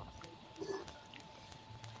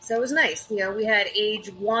 So it was nice. You know, we had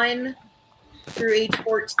age 1 through age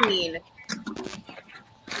 14,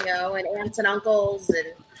 you know, and aunts and uncles,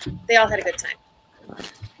 and they all had a good time.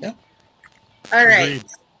 Yeah. All right.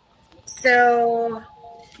 So,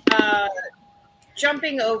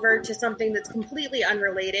 jumping over to something that's completely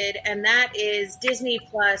unrelated, and that is Disney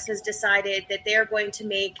Plus has decided that they're going to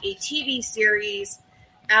make a TV series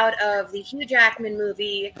out of the Hugh Jackman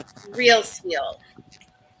movie Real Steel.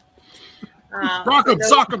 Rock'em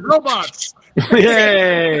Sock'em Robots!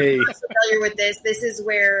 Yay! I'm not familiar with this. This is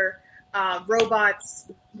where robots,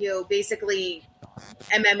 you know, basically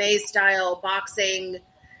MMA style boxing,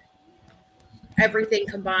 everything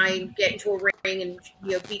combined, get into a ring and,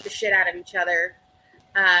 you know, beat the shit out of each other.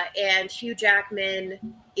 And Hugh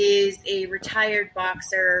Jackman is a retired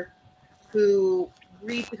boxer who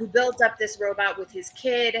built up this robot with his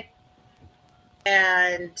kid,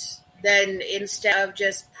 and then instead of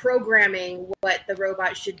just programming what the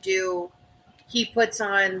robot should do, he puts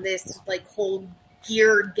on this like whole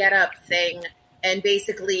geared getup thing and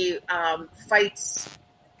basically fights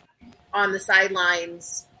on the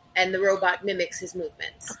sidelines, and the robot mimics his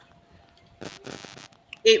movements.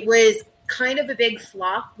 It was kind of a big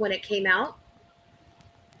flop when it came out.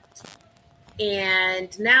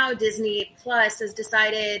 And now Disney Plus has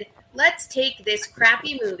decided, let's take this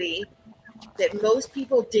crappy movie that most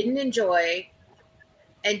people didn't enjoy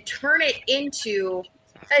and turn it into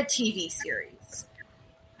a TV series.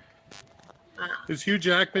 Is Hugh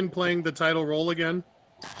Jackman playing the title role again?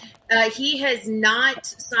 He has not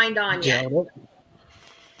signed on yet.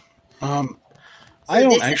 I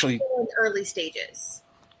don't actually. Is still in early stages.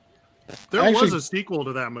 There was a sequel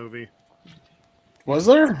to that movie. Was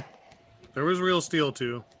there? There was Real Steel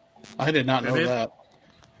 2. I did not know that.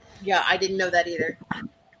 Yeah, I didn't know that either.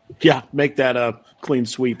 Yeah, make that a clean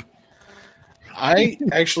sweep. I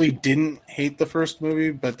actually didn't hate the first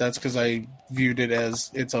movie, but that's because I viewed it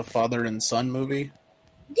as it's a father and son movie.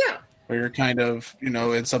 Yeah. Where you're kind of, you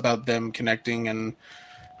know, it's about them connecting and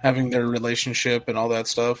having their relationship and all that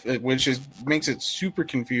stuff, which makes it super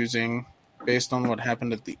confusing based on what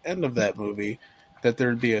happened at the end of that movie, that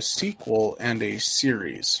there'd be a sequel and a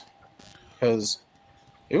series. Because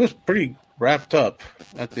it was pretty wrapped up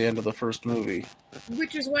at the end of the first movie.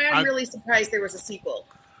 Which is why I'm really surprised there was a sequel.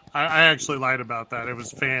 I actually lied about that. It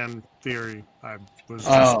was fan theory. I was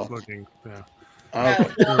just looking. Yeah.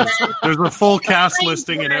 There's a full cast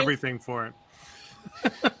listing and everything for it.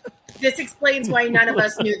 This explains why none of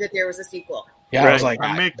us knew that there was a sequel. Yeah, right. I was like,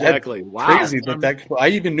 exactly. Wow. Crazy that I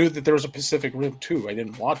even knew that there was a Pacific Rim 2. I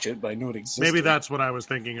didn't watch it, but I knew it existed. Maybe that's what I was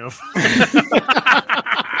thinking of.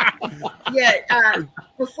 Yeah,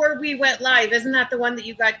 before we went live, isn't that the one that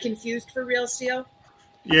you got confused for Real Steel?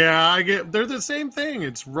 Yeah, they're the same thing.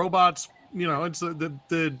 It's robots, you know, it's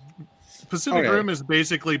the Pacific Rim is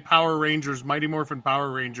basically Power Rangers, Mighty Morphin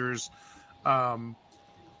Power Rangers, and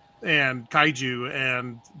Kaiju,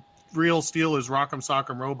 and Real Steel is Rock'em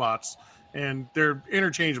Sock'em Robots, and they're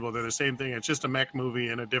interchangeable. They're the same thing. It's just a mech movie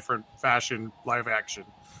in a different fashion, live action.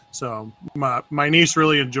 So my niece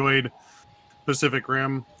really enjoyed Pacific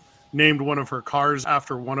Rim, named one of her cars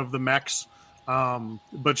after one of the mechs.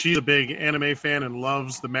 But she's a big anime fan and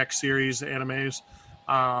loves the mech series animes.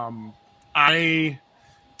 I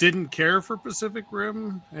didn't care for Pacific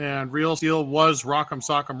Rim, and Real Steel was Rock'em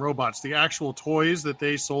Sock'em Robots. The actual toys that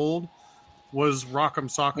they sold was Rock'em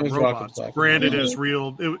Sock'em Robots, branded as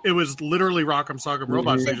real. It was literally Rock'em Sock'em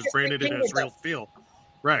Robots. They just branded it as Real Steel.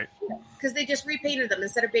 Right. Because they just repainted them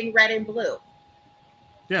instead of being red and blue.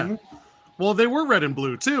 Yeah. Mm-hmm. Well, they were red and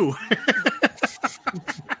blue, too.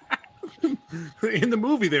 In the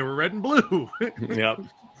movie, they were red and blue. Yep.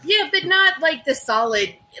 Yeah, but not like the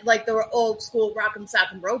solid, like the old school Rock'em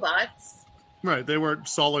Sock'em Robots. Right. They weren't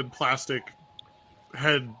solid plastic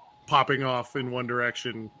head popping off in one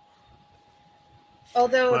direction.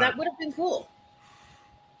 Although that would have been cool.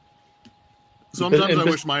 Sometimes I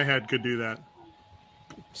wish my head could do that.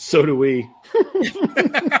 So do we.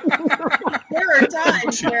 There are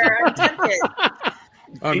times where I'm tempted.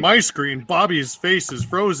 On my screen, Bobby's face is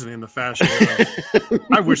frozen in the fashion.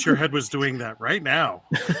 I wish your head was doing that right now.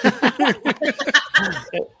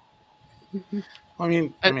 I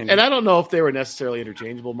mean, and I don't know if they were necessarily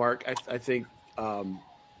interchangeable, Mark. I think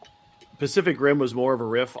Pacific Rim was more of a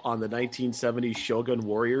riff on the 1970s Shogun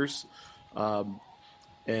Warriors.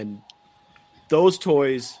 And those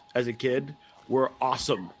toys, as a kid, were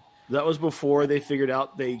awesome. That was before they figured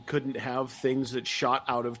out they couldn't have things that shot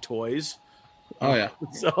out of toys. Oh, yeah.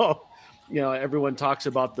 So everyone talks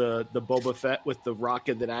about the Boba Fett with the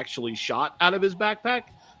rocket that actually shot out of his backpack.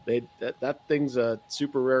 That thing's a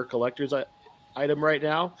super rare collector's item right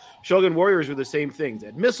now. Shogun Warriors were the same things. They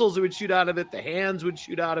had missiles that would shoot out of it. The hands would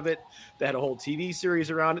shoot out of it. They had a whole TV series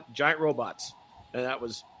around it. Giant robots, and that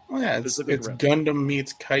was it's Gundam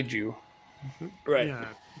meets kaiju, right?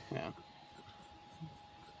 Yeah.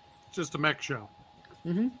 Just a mech show.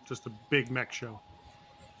 Mm-hmm. Just a big mech show.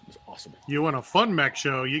 It's awesome. You want a fun mech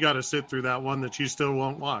show? You got to sit through that one that you still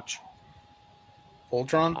won't watch.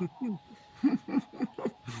 Voltron. No,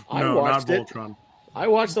 not Voltron. I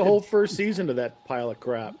watched the whole first season of that pile of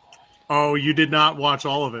crap. Oh, you did not watch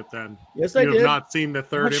all of it then? Yes, I did. You have not seen the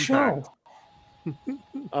third What Impact. show?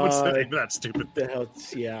 What's the name of that stupid?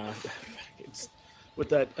 It's with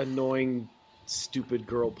that annoying, stupid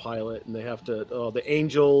girl pilot, and they have to. Oh, the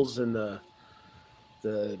angels and the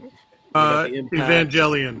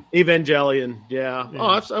Evangelion. Yeah. Oh,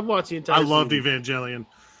 I've watched the entire. I loved season. Evangelion.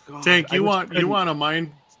 God, Tank, you want a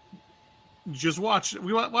mind? Just watch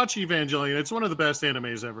Evangelion. It's one of the best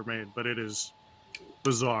animes ever made, but it is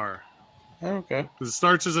bizarre. Okay. It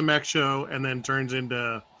starts as a mech show and then turns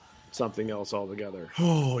into something else altogether.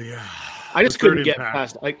 Oh yeah. I just couldn't get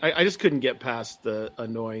past. I just couldn't get past the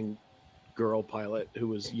annoying girl pilot who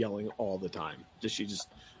was yelling all the time.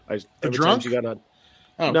 Every time she got on.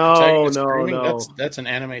 Oh, no. That's an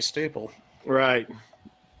anime staple. Right.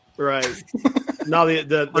 No,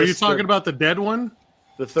 Are you talking about the dead one?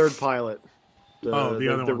 The third pilot. The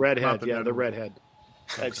other one. The redhead. The redhead.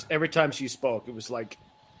 Every time she spoke, it was like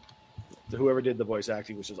whoever did the voice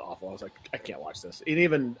acting was just awful. I was like, I can't watch this. And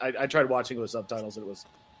even I tried watching it with subtitles, and it was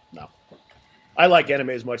no. I like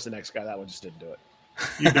anime as much as the next guy. That one just didn't do it.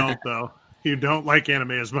 You don't though. You don't like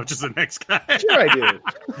anime as much as the next guy. Sure, I do.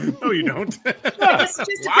 No, you don't. It just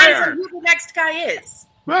depends on who the next guy is.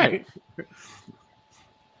 Right.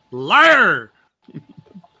 Liar. All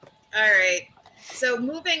right. So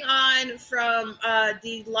moving on from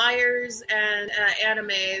the liars and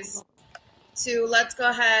animes to let's go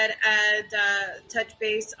ahead and touch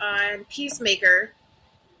base on Peacemaker,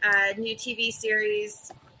 new TV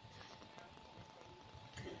series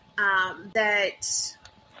that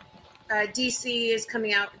DC is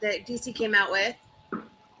coming out. That DC came out with.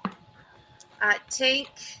 Tank,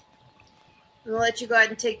 I'm gonna let you go ahead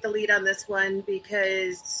and take the lead on this one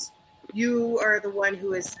because you are the one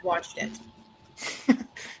who has watched it.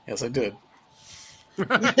 Yes, I did. So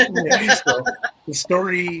the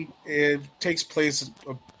story takes place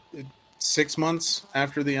 6 months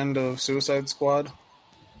after the end of Suicide Squad.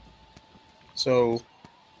 So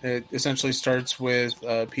it essentially starts with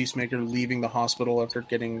Peacemaker leaving the hospital after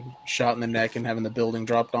getting shot in the neck and having the building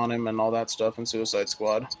dropped on him and all that stuff in Suicide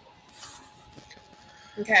Squad.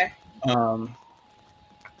 Okay.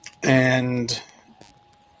 And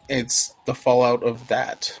it's the fallout of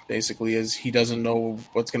that, basically, is he doesn't know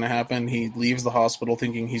what's going to happen. He leaves the hospital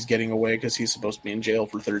thinking he's getting away because he's supposed to be in jail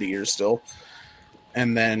for 30 years still.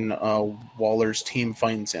 And then Waller's team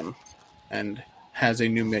finds him and has a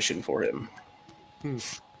new mission for him.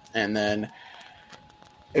 And then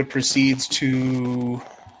it proceeds to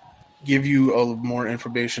give you more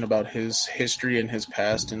information about his history and his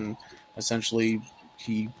past, and essentially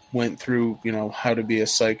he went through, how to be a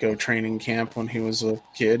psycho training camp when he was a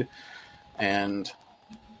kid, and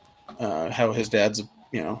how his dad's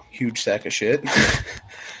a huge sack of shit,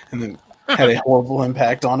 and then had a horrible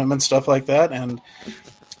impact on him and stuff like that. And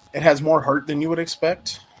it has more heart than you would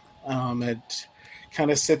expect. It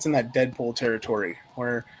kind of sits in that Deadpool territory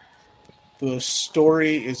where the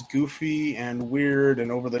story is goofy and weird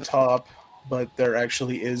and over the top, but there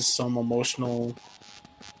actually is some emotional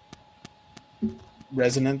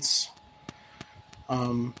resonance,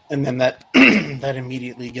 and then that that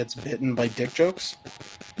immediately gets bitten by dick jokes,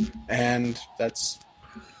 and that's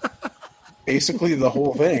basically the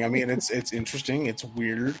whole thing. I mean, it's interesting, it's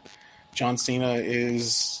weird. John Cena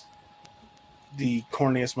is the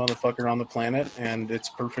corniest motherfucker on the planet, and it's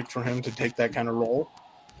perfect for him to take that kind of role.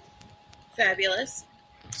 Fabulous.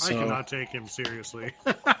 I cannot take him seriously.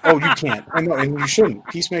 Oh, you can't. I know, and you shouldn't.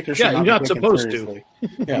 Peacemaker should you're not supposed to.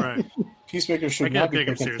 Yeah. Right. Peacemaker should not be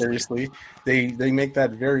taken seriously. They make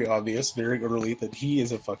that very obvious, very early, that he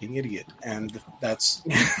is a fucking idiot, and that's.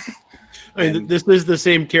 This is the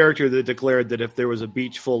same character that declared that if there was a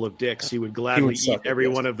beach full of dicks, he would gladly eat every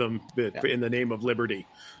one of them in the name of liberty.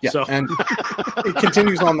 Yeah, so. And it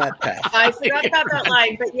continues on that path. I forgot about that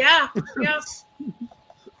line, but yeah.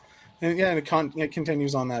 And it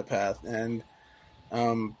continues on that path, and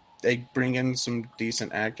they bring in some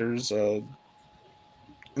decent actors, and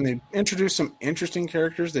they introduce some interesting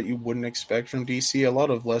characters that you wouldn't expect from DC. A lot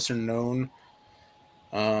of lesser known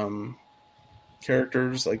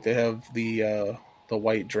characters. Like they have the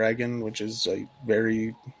White Dragon, which is a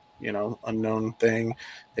very unknown thing.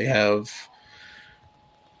 They have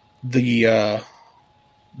the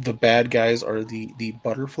bad guys are the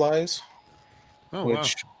butterflies,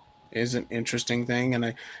 which is an interesting thing, and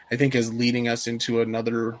I think is leading us into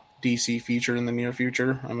another DC feature in the near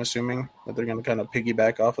future. I'm assuming that they're going to kind of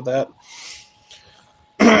piggyback off of that.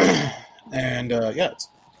 And it's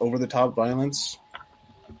over the top violence,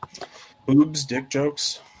 boobs, dick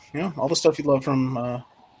jokes, all the stuff you love from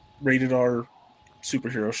rated R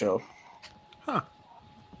superhero show. Huh.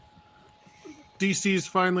 DC's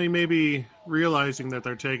finally maybe realizing that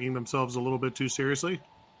they're taking themselves a little bit too seriously.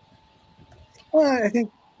 Well, I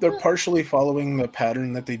think they're partially following the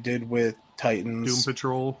pattern that they did with Titans, Doom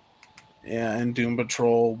Patrol. Yeah, and Doom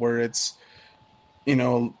Patrol, where it's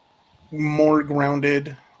more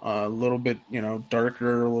grounded, a little bit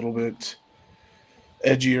darker, a little bit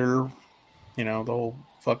edgier. The whole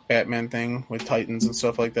fuck Batman thing with Titans and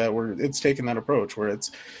stuff like that, where it's taken that approach where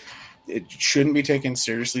it shouldn't be taken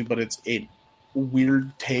seriously, but it's a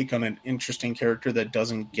weird take on an interesting character that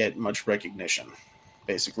doesn't get much recognition,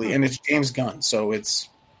 basically. And it's James Gunn, so it's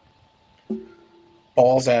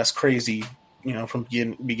balls ass crazy, from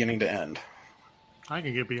beginning to end. I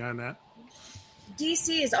can get behind that.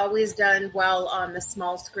 DC has always done well on the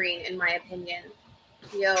small screen, in my opinion.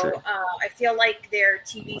 I feel like their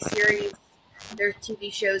TV series, their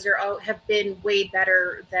TV shows have been way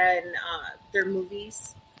better than their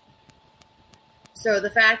movies. So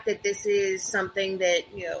the fact that this is something that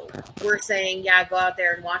we're saying, go out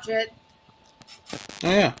there and watch it.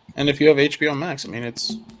 Oh yeah, and if you have HBO Max,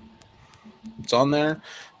 it's on there.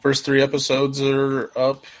 First 3 episodes are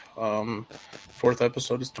up. 4th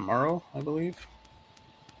episode is tomorrow, I believe.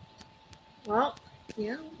 Well,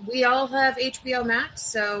 we all have HBO Max,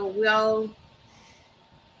 so we'll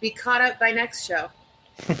be caught up by next show.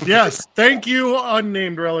 Yes, thank you,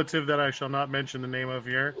 unnamed relative that I shall not mention the name of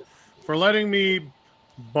here, for letting me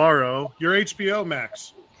borrow your HBO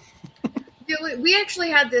Max. We actually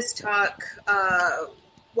had this talk,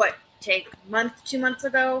 2 months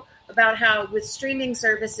ago, about how with streaming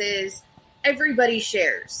services, everybody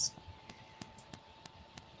shares.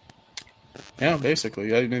 Yeah,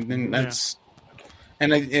 basically. And that's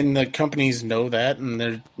and the companies know that, and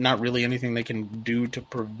there's not really anything they can do to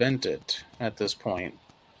prevent it at this point.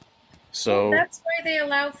 So that's why they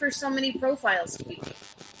allow for so many profiles to be.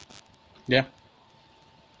 Yeah.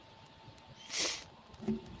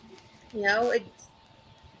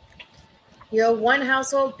 One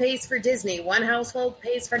household pays for Disney, one household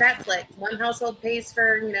pays for Netflix, one household pays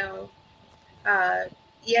for,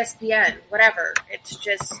 ESPN, whatever. It's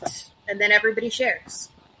just, and then everybody shares.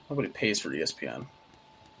 Nobody pays for ESPN.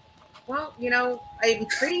 Well, I'm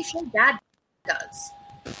pretty sure Dad does.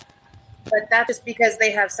 But that's just because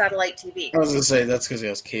they have satellite TV. I was going to say, that's because he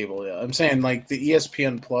has cable, yeah. I'm saying, like, the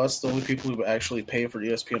ESPN Plus, the only people who actually pay for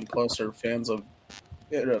ESPN Plus are fans of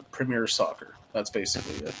Premier Soccer. That's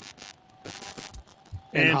basically it.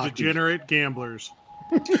 And degenerate gamblers.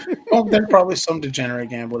 Well, there are probably some degenerate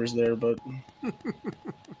gamblers there, but they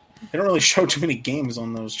don't really show too many games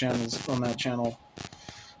on those channels, on that channel.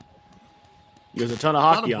 There's a ton of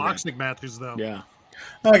hockey on there. Boxing matches, though. Yeah.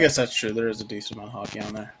 I guess that's true. There is a decent amount of hockey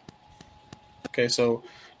on there. Okay, so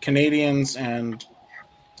Canadians and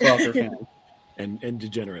soccer fans. and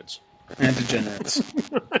degenerates. And degenerates.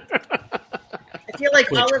 I feel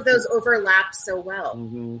like all of those overlap so well.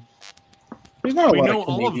 Mm-hmm. There's not a We lot know of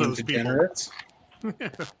all of Canadian those degenerates.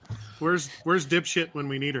 Where's dipshit when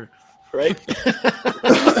we need her? Right?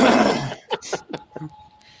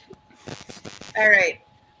 All right.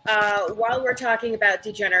 While we're talking about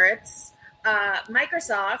degenerates,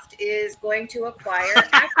 Microsoft is going to acquire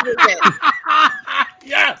Activision.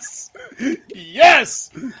 Yes!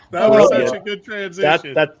 Yes! That was Oh, such yeah. a good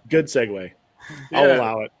transition. That's good segue. I'll Yeah.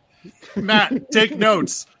 allow it. Matt, take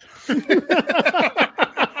notes.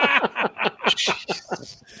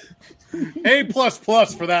 A++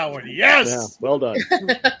 for that one. Yes! Yeah, well done.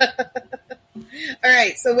 All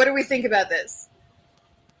right. So what do we think about this?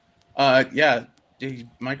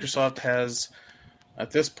 Microsoft has,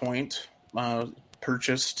 at this point,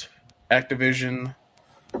 purchased Activision,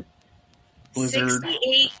 Blizzard,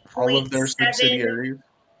 all of their subsidiaries.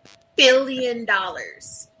 $68.7 billion.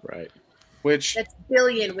 Right. Which That's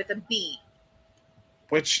billion with a B.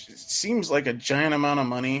 which seems like a giant amount of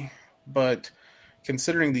money, but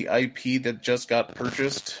considering the IP that just got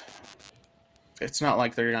purchased, it's not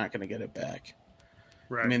like they're not going to get it back.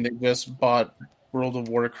 Right. I mean, they just bought World of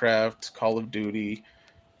Warcraft, Call of Duty,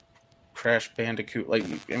 Crash Bandicoot.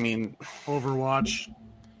 Overwatch.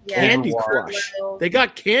 Candy Overwatch. Crush. They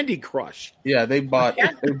got Candy Crush. Yeah, they bought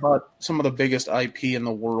some of the biggest IP in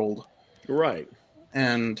the world, Right.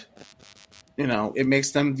 and it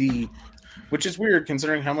makes them which is weird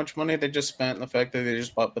considering how much money they just spent and the fact that they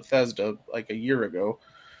just bought Bethesda like a year ago.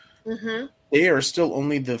 Mm-hmm. They are still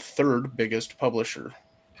only the third biggest publisher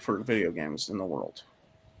for video games in the world,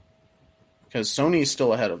 because Sony is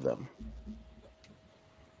still ahead of them.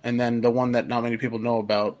 And then the one that not many people know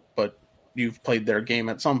about, but you've played their game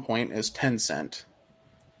at some point, is Tencent.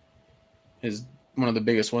 Is one of the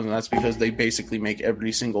biggest ones, and that's because they basically make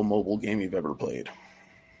every single mobile game you've ever played.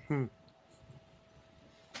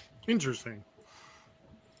 Interesting.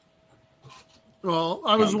 Well,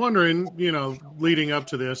 I was wondering, leading up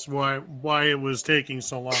to this, why it was taking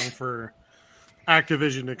so long for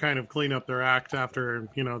Activision to kind of clean up their act after,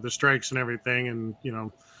 the strikes and everything,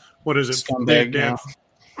 and, what is it? Scumbag, They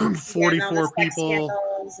had 44 people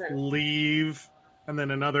and leave, and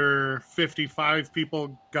then another 55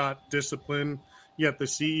 people got disciplined, yet the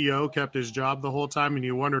CEO kept his job the whole time, and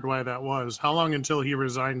you wondered why that was. How long until he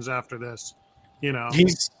resigns after this?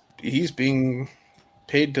 He's being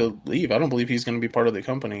paid to leave. I don't believe he's going to be part of the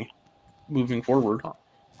company moving forward.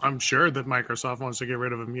 I'm sure that Microsoft wants to get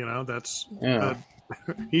rid of him. That's Yeah.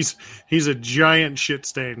 he's a giant shit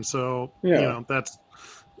stain. So that's.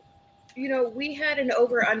 we had an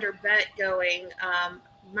over-under bet going.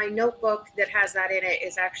 My notebook that has that in it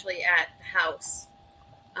is actually at the house.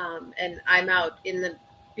 And I'm out in the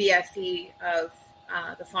BFE of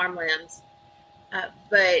the farmlands.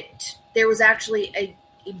 But there was actually a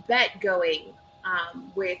bet going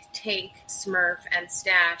with Tank, Smurf, and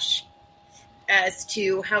Stash as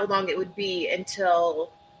to how long it would be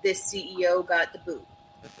until this CEO got the boot.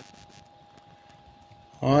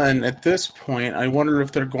 Well, and at this point, I wonder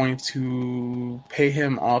if they're going to pay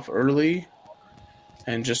him off early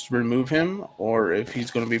and just remove him, or if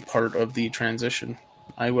he's going to be part of the transition.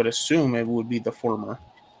 I would assume it would be the former,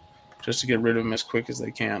 just to get rid of him as quick as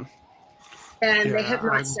they can. And they have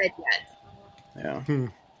not said yet. Yeah.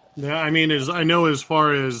 Yeah, I mean, I know as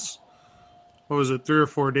far as, what was it, 3 or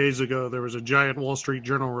 4 days ago, there was a giant Wall Street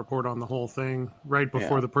Journal report on the whole thing right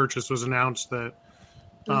before the purchase was announced that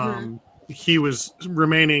he was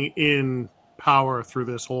remaining in power through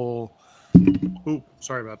this whole,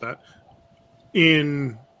 sorry about that,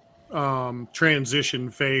 in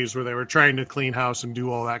transition phase where they were trying to clean house and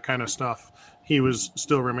do all that kind of stuff. He was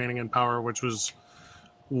still remaining in power, which was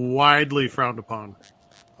widely frowned upon.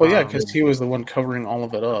 Well, yeah, because he was the one covering all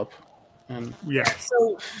of it up. And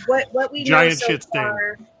So what we know Giant so shit stain.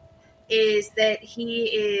 far is that he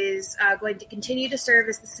is going to continue to serve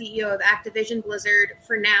as the CEO of Activision Blizzard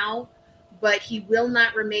for now, but he will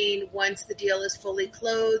not remain once the deal is fully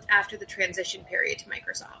closed after the transition period to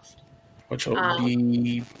Microsoft. which will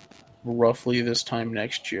be roughly this time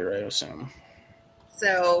next year, I assume.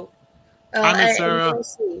 So, Hi, Miss Sarah. we'll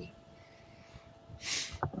see.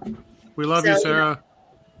 We love you, So, Sarah.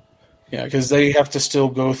 Yeah, because they have to still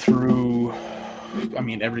go through,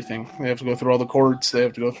 everything. They have to go through all the courts. They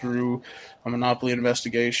have to go through a monopoly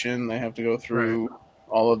investigation. They have to go through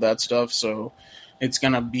all of that stuff. So it's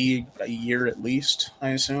going to be a year at least,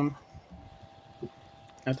 I assume,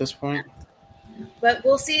 at this point. But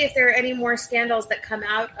we'll see if there are any more scandals that come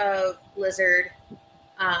out of Blizzard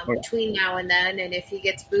between now and then, and if he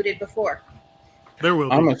gets booted before. There will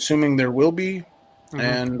be. I'm assuming there will be.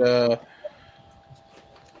 And,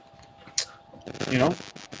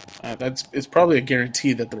 it's probably a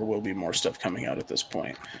guarantee that there will be more stuff coming out at this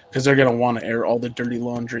point, because they're going to want to air all the dirty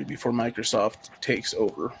laundry before Microsoft takes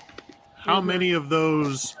over. How many of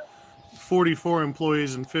those 44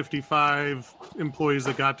 employees and 55 employees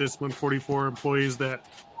that got disciplined, 44 employees that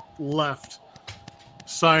left,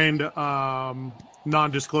 signed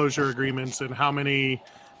non-disclosure agreements, and how many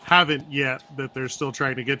haven't yet that they're still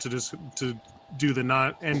trying to get to do the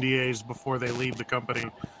NDAs before they leave the company?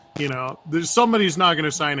 Somebody's not going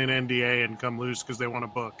to sign an NDA and come loose because they want a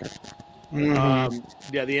book.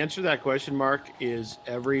 The answer to that question, Mark, is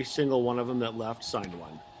every single one of them that left signed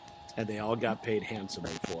one. And they all got paid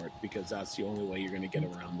handsomely for it, because that's the only way you're going to get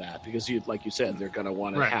around that. Because, like you said, they're going to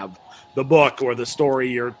want to have the book or the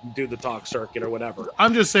story or do the talk circuit or whatever.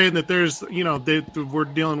 I'm just saying that there's, we're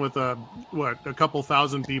dealing with a couple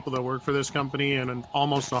thousand people that work for this company, and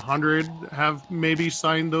almost 100 have maybe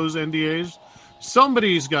signed those NDAs.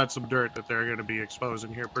 Somebody's got some dirt that they're going to be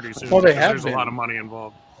exposing here pretty soon. Well, there's a lot of money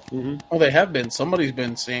involved. Mm-hmm. Well, they have been. Somebody's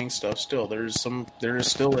been saying stuff still. There is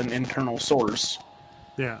still an internal source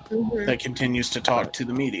that continues to talk to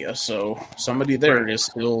the media. So somebody there is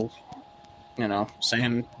still,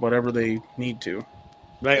 saying whatever they need to.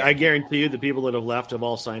 I guarantee you the people that have left have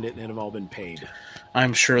all signed it and have all been paid.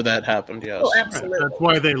 I'm sure that happened, yes. Oh, absolutely. That's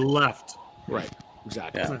why they left. Right.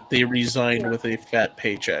 Exactly. Yeah, they resigned with a fat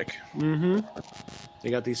paycheck. Mm-hmm. They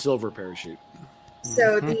got the silver parachute.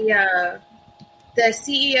 So the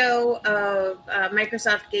CEO of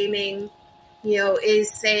Microsoft Gaming,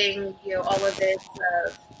 is saying, all of this.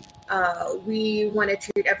 We want to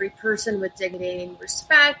treat every person with dignity and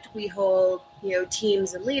respect. We hold,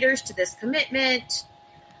 teams and leaders to this commitment.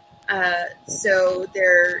 So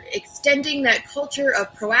they're extending that culture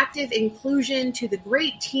of proactive inclusion to the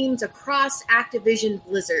great teams across Activision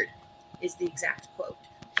Blizzard, is the exact quote.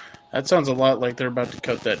 That sounds a lot like they're about to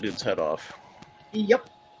cut that dude's head off. Yep.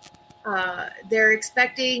 They're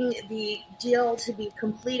expecting the deal to be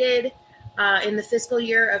completed in the fiscal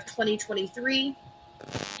year of 2023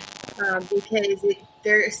 because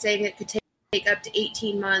they're saying it could take up to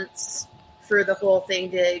 18 months for the whole thing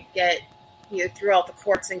to get through all the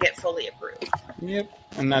courts and get fully approved. Yep.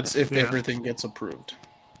 And that's if everything gets approved.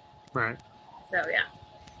 Right. So, yeah.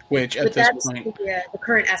 Which, at but this that's point, the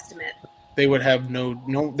current estimate. they would have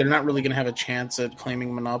no, they're not really going to have a chance at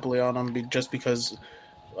claiming monopoly on them just because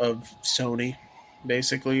of Sony,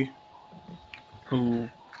 basically, who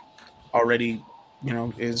already,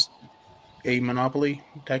 is a monopoly,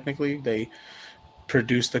 technically. They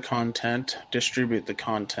produce the content, distribute the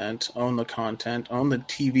content, own the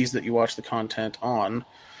TVs that you watch the content on.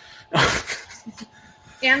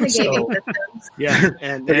 And the gaming systems. Yeah,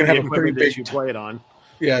 and They're the gonna have a pretty equipment big that you play it on.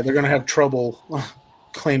 Yeah, they're going to have trouble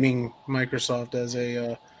claiming Microsoft as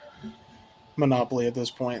a monopoly at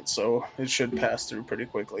this point, so it should pass through pretty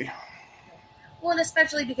quickly. Well, and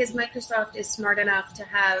especially because Microsoft is smart enough to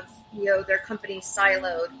have, their company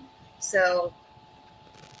siloed. So.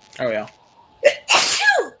 Oh, yeah.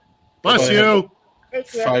 Bless you.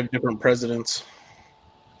 Thank you. 5 different presidents.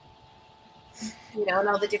 And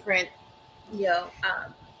all the different,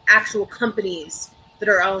 actual companies that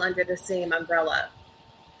are all under the same umbrella.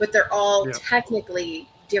 But they're all technically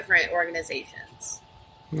different organizations.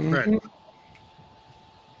 Right.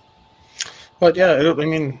 But yeah,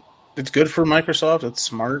 it's good for Microsoft. It's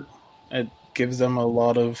smart. It gives them a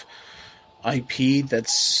lot of IP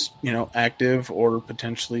that's, active or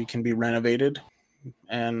potentially can be renovated.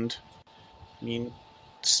 And,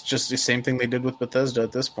 it's just the same thing they did with Bethesda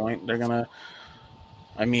at this point. They're going to...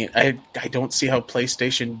 I don't see how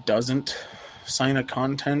PlayStation doesn't sign a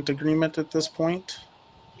content agreement at this point.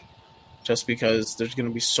 Just because there's going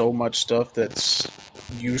to be so much stuff that's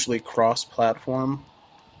usually cross-platform.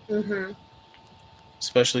 Mm-hmm.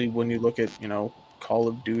 Especially when you look at, Call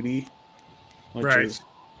of Duty, which is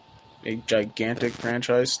a gigantic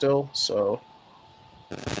franchise still. So,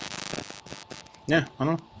 yeah, I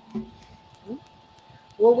don't know.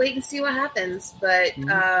 We'll wait and see what happens. But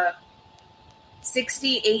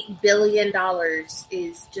 $68 billion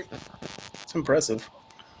is just... It's impressive.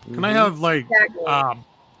 Can I have, Exactly.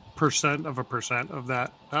 percent of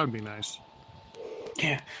that? That would be nice.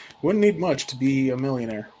 Yeah, wouldn't need much to be a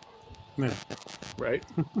millionaire. Yeah. Right?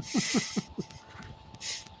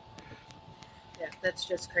 Yeah, that's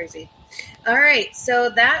just crazy. All right,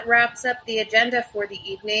 so that wraps up the agenda for the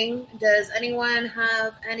evening. Does anyone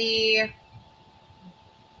have any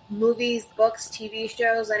movies, books, TV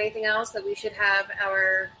shows, anything else that we should have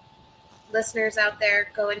our listeners out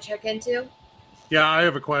there go and check into? Yeah, I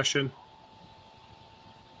have a question.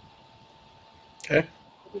 Okay.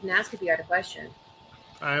 You can ask if you had a question.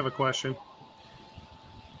 I have a question.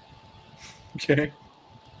 Okay.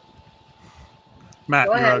 Matt,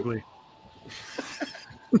 Go you're ahead. ugly.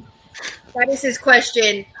 That is his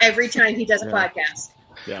question every time he does a Yeah. podcast.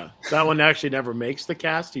 Yeah. That one actually never makes the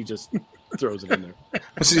cast. He just throws it in there.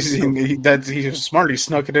 He was smart. He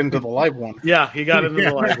snuck it into the live one. Yeah, he got into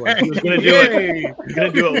the live one. He was going to do it. He was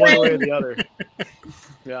going to do it one way or the other.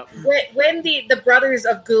 Yeah. When the Brothers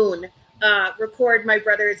of Goon record My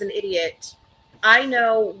Brother is an Idiot, I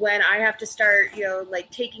know when I have to start,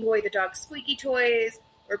 taking away the dog's squeaky toys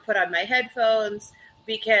or put on my headphones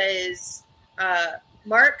because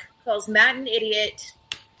Mark calls Matt an idiot.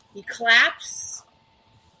 He claps,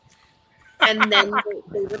 and then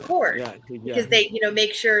they record. Yeah. Because they,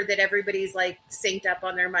 make sure that everybody's synced up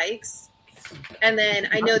on their mics. And then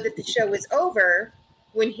I know that the show is over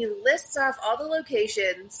when he lists off all the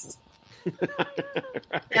locations,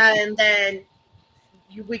 and then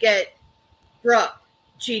we get Bruh,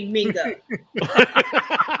 Gene Mingo.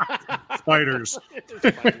 Spiders.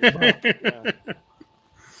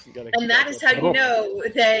 And that is how you know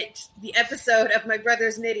that the episode of My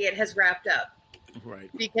Brother's an Idiot has wrapped up. Right.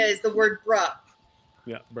 Because the word bruh.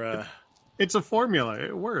 Yeah, bruh. It's a formula.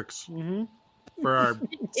 It works for our 7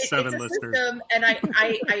 it's a listeners. system, and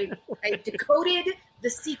I decoded the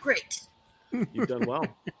secret. You've done well.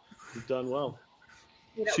 You've done well.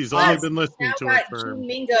 You know, She's plus, only been listening now to got it for. Gene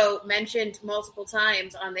Mingo mentioned multiple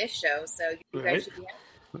times on this show, so you Right. guys should be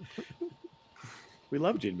happy. We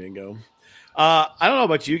love Gene Mingo. I don't know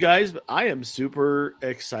about you guys, but I am super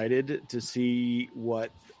excited to see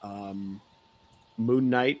what Moon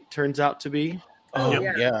Knight turns out to be. Oh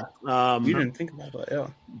yeah. yeah. You didn't think about that, yeah.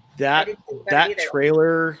 I That didn't think about it that either.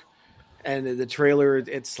 trailer, and the trailer,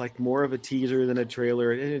 it's like more of a teaser than a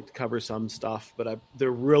trailer. It covers some stuff, but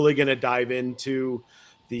they're really going to dive into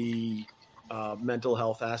the mental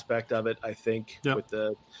health aspect of it. I think Yep.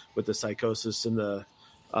 with the psychosis and the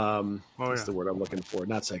what's yeah. the word I'm looking for?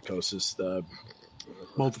 Not psychosis. The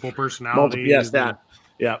Multiple personalities. yes, that.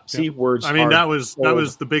 Yeah. See, words. I mean, are that was old.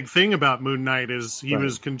 the big thing about Moon Knight is he Right.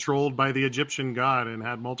 was controlled by the Egyptian god and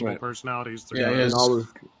had multiple Right. personalities. Yeah, throughout. he has And all the-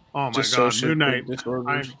 Oh my god, Moon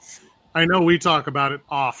Knight! I know we talk about it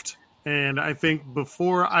oft, and I think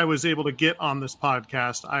before I was able to get on this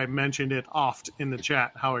podcast, I mentioned it oft in the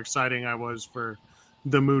chat how exciting I was for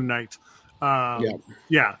the Moon Knight.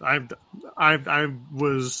 Yeah, I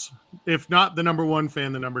was, if not the number one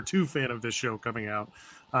fan, the number two fan of this show coming out.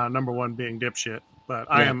 Number one being Dipshit, but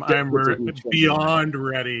I am beyond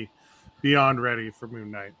ready for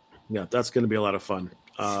Moon Knight. Yeah, that's going to be a lot of fun.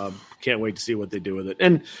 Can't wait to see what they do with it.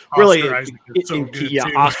 And really, Oscar Isaac is so good, too.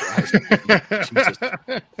 Oscar Isaac. Jesus.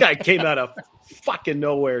 Guy came out of fucking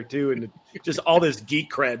nowhere too, and just all this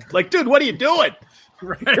geek cred. Like, dude, what are you doing?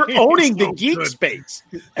 Right? You're owning So the geek good. space.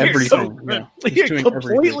 Everything. You're, He's you're doing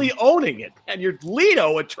completely everything. owning it, and you're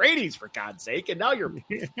Leto Atreides for God's sake, and now you're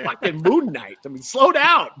fucking Moon Knight. I mean, slow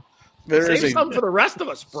down. There is Save a something for the rest of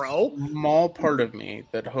us, bro. small part of me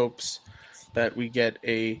that hopes that we get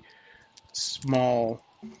a small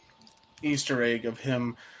Easter egg of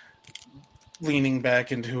him leaning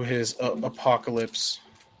back into his apocalypse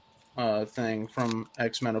thing from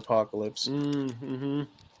X-Men Apocalypse. Mm-hmm.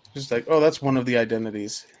 Just like, oh, that's one of the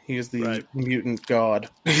identities. He is the Right. mutant god.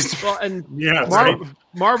 Well, and Yeah, right.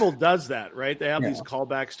 Marvel does that, right? They have Yeah. these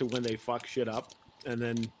callbacks to when they fuck shit up, and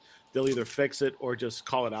then they'll either fix it or just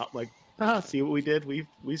call it out. Like, see what we did? We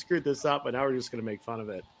screwed this up, and now we're just going to make fun of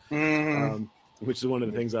it. Mhm. Which is one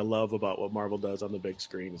of the things I love about what Marvel does on the big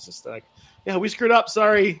screen. It's just like, yeah, we screwed up.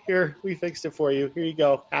 Sorry. Here, we fixed it for you. Here you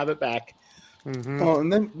go. Have it back. Mhm. Well,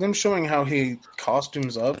 and then them showing how he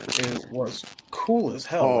costumes up was cool as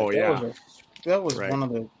hell. Oh, Like, yeah. that was Right. one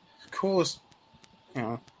of the coolest,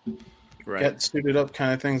 Right. get suited up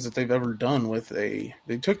kind of things that they've ever done. They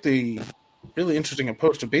took the really interesting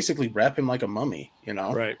approach to basically wrap him like a mummy.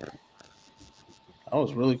 Right. That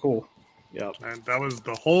was really cool. Yep. And that was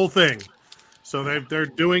the whole thing. So they're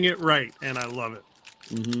doing it right, and I love it.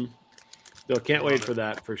 Mm-hmm. So can't wait for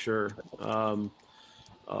that for sure.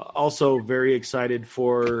 Also very excited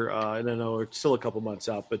for, and I know it's still a couple months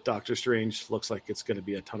out, but Doctor Strange looks like it's going to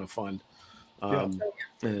be a ton of fun.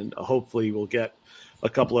 And hopefully we'll get a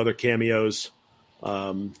couple other cameos.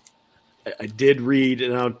 I did read,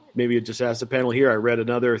 and I'll maybe just ask the panel here, I read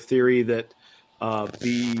another theory that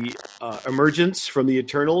the emergence from the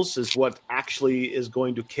Eternals is what actually is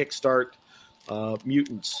going to kickstart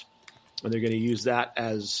mutants. And they're going to use that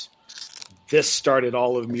as this started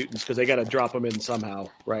all of mutants because they got to drop them in somehow,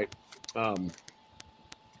 right?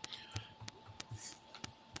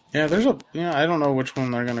 Yeah, I don't know which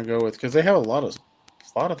one they're gonna go with because they have a lot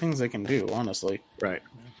of things they can do. Honestly, Right.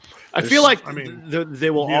 I feel like I mean, they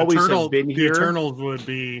will always have been the here. Eternals would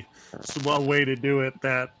be a way to do it.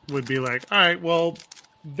 That would be like, all right, well,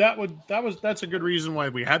 that's a good reason why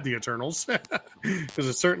we had the Eternals because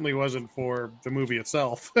it certainly wasn't for the movie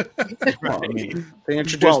itself. well, I mean, they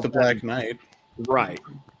introduced the Black Knight. Right.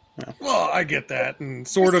 Well, I get that, and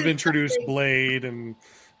sort of introduced Blade, and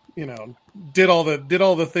did all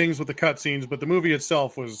the things with the cutscenes, but the movie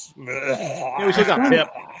itself was. Yeah, we still got Pip.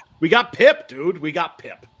 We got Pip, dude. We got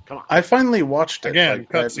Pip. Come on. I finally watched it Again, like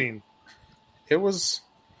that. cutscene.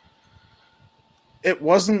 It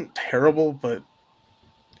wasn't terrible, but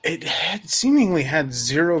it seemingly had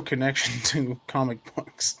zero connection to comic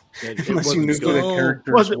books. Unless you knew who the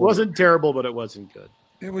characters It were. wasn't terrible, but it wasn't good.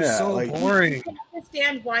 It was Yeah, so like- boring. I can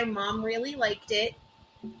understand why Mom really liked it.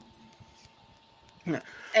 Yeah.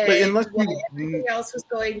 And But unless why you- everybody else was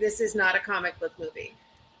going, this is not a comic book movie.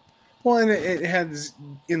 Well, and it has,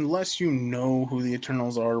 unless you know who the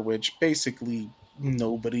Eternals are, which basically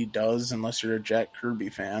nobody does unless you're a Jack Kirby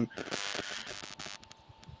fan,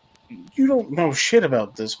 you don't know shit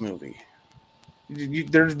about this movie.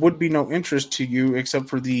 There would be no interest to you except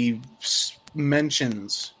for the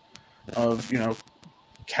mentions of,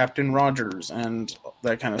 Captain Rogers and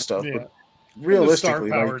that kind of stuff. Yeah. But The realistically,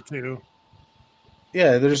 star power like, too.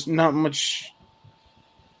 yeah, there's not much.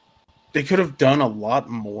 they could have done a lot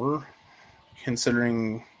more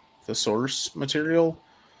considering the source material.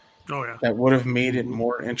 Oh yeah, That would have made it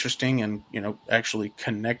more interesting and, actually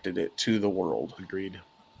connected it to the world. Agreed.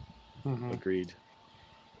 Mhm. Agreed.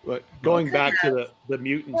 But going back to the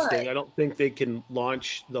mutants thing, I don't think they can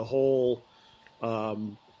launch the whole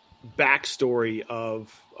backstory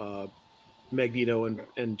of Magneto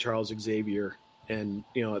and Charles Xavier, and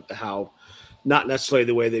how not necessarily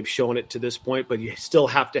the way they've shown it to this point, but you still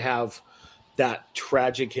have to have that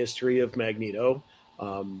tragic history of Magneto.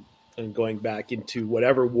 And going back into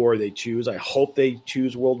whatever war they choose. I hope they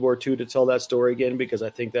choose World War II to tell that story again, because I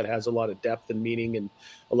think that has a lot of depth and meaning and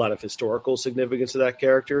a lot of historical significance to that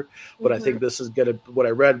character. But I think this is going to, what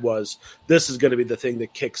I read was, this is going to be the thing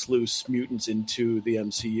that kicks loose mutants into the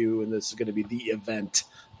MCU, and this is going to be the event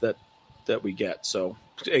that we get. So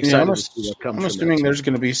excited to see what comes. I'm assuming there's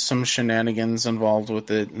going to be some shenanigans involved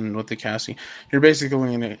with it and with the casting. You're basically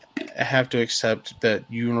going to have to accept that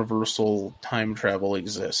universal time travel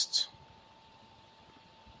exists,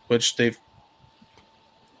 which they've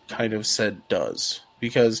kind of said does.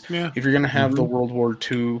 Because if you're going to have the World War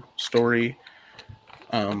II story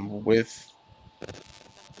with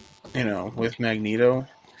Magneto,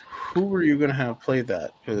 who are you going to have play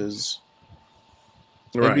that? Because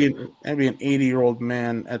I'd be an 80-year-old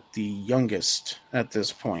man at the youngest at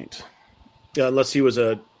this point. Yeah, unless he was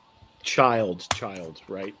a child,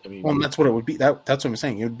 right? I mean, well, that's what it would be. That's what I'm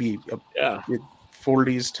saying. It would be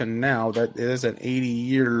 40s to now. That is an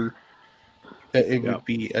 80-year. That it would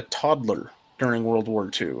be a toddler during World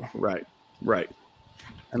War II. Right.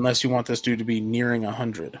 Unless you want this dude to be nearing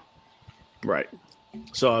 100. Right.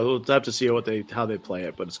 So we'll have to see how they play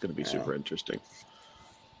it, but it's going to be super interesting.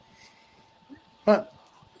 But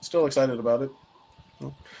still excited about it.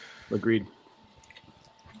 Agreed.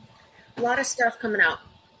 A lot of stuff coming out.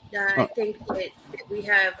 I think that we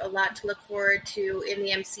have a lot to look forward to in the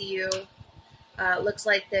MCU. Looks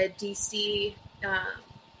like the DC,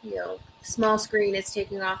 small screen is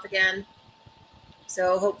taking off again.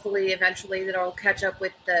 So hopefully, eventually, that'll catch up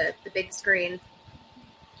with the big screen.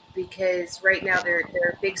 Because right now, their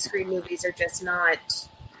big screen movies are just not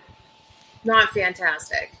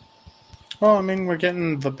fantastic. Well, I mean, we're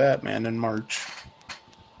getting the Batman in March.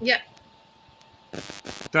 Yep.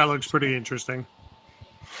 That looks pretty interesting.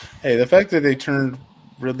 Hey, the fact that they turned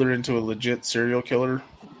Riddler into a legit serial killer,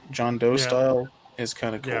 John Doe style, is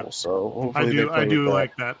kind of cool. Yeah. So hopefully I do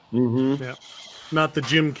like that. Mm-hmm. Yeah, not the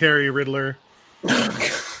Jim Carrey Riddler,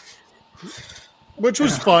 which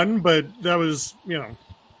was fun, but that was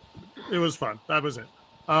it was fun. That was it.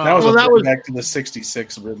 That was back to the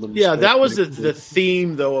 66 Riddler. Yeah, that was the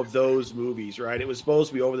theme, though, of those movies, right? It was supposed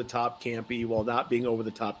to be over-the-top campy, while not being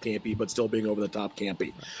over-the-top campy, but still being over-the-top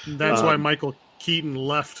campy. That's why Michael Keaton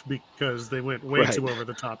left, because they went way too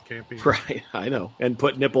over-the-top campy. Right, I know. And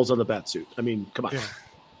put nipples on the Batsuit. I mean, come on.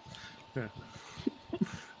 Yeah.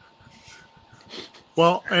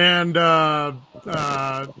 Well, and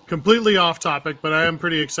completely off topic, but I am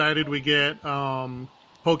pretty excited. We get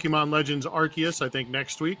Pokemon Legends Arceus, I think,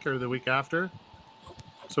 next week or the week after.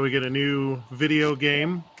 So we get a new video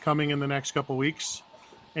game coming in the next couple weeks.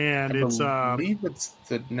 And I believe it's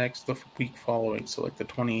the week following, so like the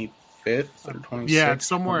 25th or 26th. Yeah, it's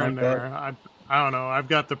somewhere in there. I don't know. I've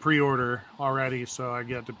got the pre-order already, so I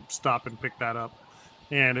get to stop and pick that up.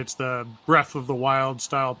 And it's the Breath of the Wild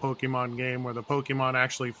style Pokemon game where the Pokemon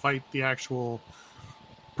actually fight the actual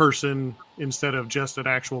person instead of just an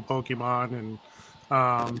actual Pokemon, and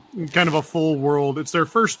kind of a full world. It's their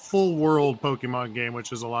first full world Pokemon game,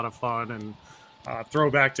 which is a lot of fun, and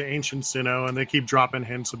throwback to ancient Sinnoh, and they keep dropping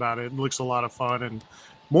hints about it. It looks a lot of fun, and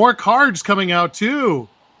more cards coming out too.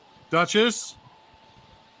 Duchess,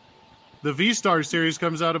 the V-Star series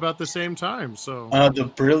comes out about the same time. So the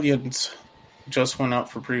Brilliant just went out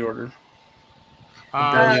for pre-order.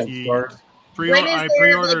 When is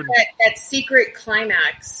pre-ordered that secret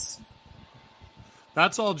climax?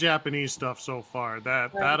 That's all Japanese stuff so far.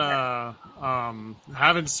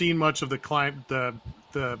 Haven't seen much of the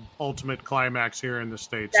ultimate climax here in the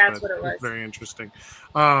States. That's what it was. Very interesting.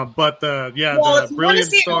 But the if you want Brilliant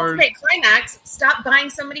to see Stars. Ultimate climax, stop buying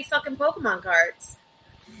so many fucking Pokemon cards.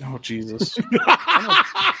 Oh Jesus!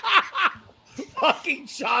 Fucking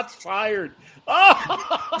shots fired.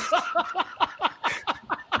 Oh!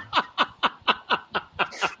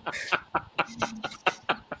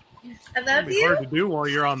 I love It'd be you. hard to do while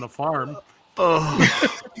you're on the farm. Oh.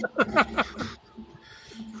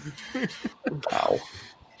 Wow.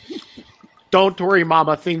 Don't worry,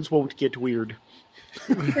 Mama. Things won't get weird.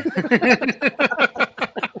 All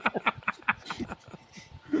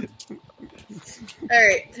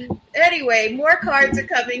right. Anyway, more cards are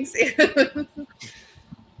coming soon.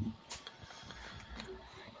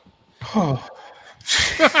 I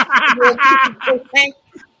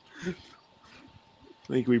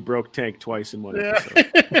think we broke Tank twice in one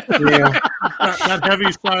episode. Yeah. That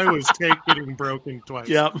heavy sigh was Tank getting broken twice.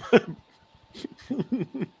 Yep.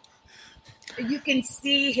 You can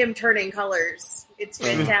see him turning colors. It's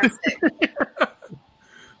fantastic.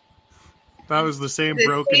 That was the same His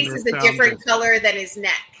brokenness face is a sound. different color than his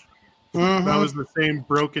neck. Mhm. That was the same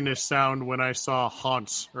brokenness sound when I saw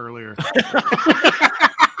Hans earlier.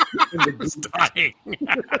 I was dying.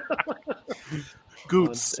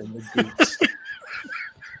 Goots. And the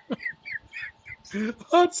Goots.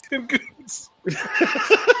 Hans and Goots.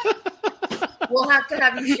 We'll have to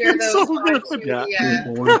have you share those So onto, good. Yeah.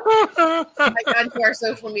 onto our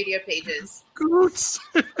social media pages. Goots.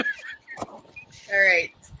 All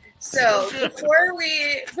right. So before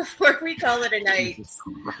we call it a night, Jesus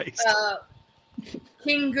Christ.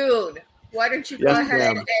 King Goon, why don't you go Yes,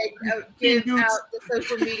 ahead ma'am. and give King Goons. out the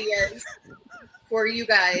social medias for you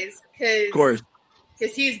guys? Of course.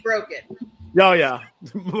 Because he's broken. Oh, yeah.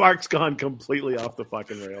 Mark's gone completely off the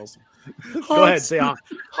fucking rails. Go ahead, say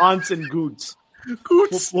Hans and Goots.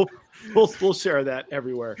 Goots. We'll share that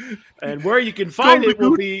everywhere. And where you can find it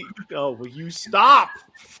will be... Oh, will you stop?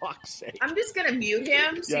 Fuck's sake. I'm just going to mute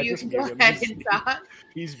him so Yeah, you just can go mute him. ahead and talk.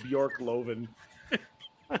 He's Bjork Loven.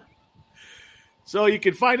 So you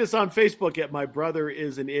can find us on Facebook at My Brother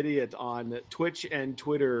is an Idiot, on Twitch and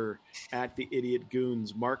Twitter at The Idiot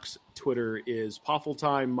Goons. Mark's Twitter is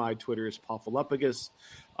Poffeltime. My Twitter is Poffelupagus.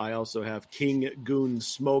 I also have King Goon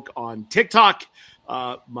Smoke on TikTok.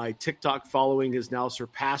 My TikTok following has now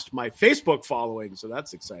surpassed my Facebook following, so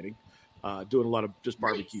that's exciting. Doing a lot of just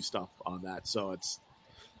barbecue stuff on that. So it's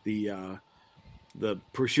the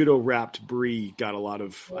prosciutto wrapped brie got a lot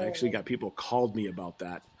of. I actually got people called me about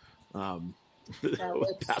that. That The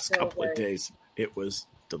looks past so couple of good. days. It was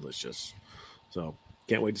delicious. So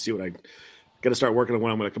can't wait to see what I got to start working on what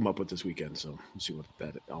I'm going to come up with this weekend. So we'll see what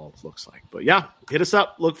that all looks like. But yeah, hit us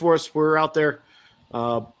up. Look for us. We're out there.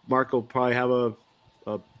 Mark will probably have a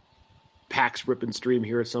PAX rip and stream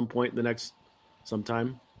here at some point in the next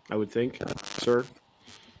sometime, I would think, sir.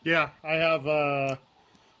 Yeah, I have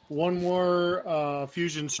one more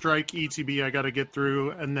Fusion Strike ETB I got to get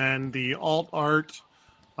through, and then the Alt Art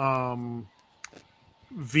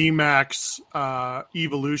VMAX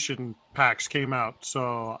Evolution packs came out.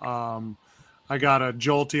 So I got a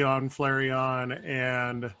Jolteon, Flareon,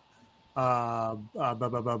 and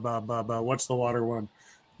what's the water one?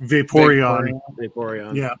 Vaporeon.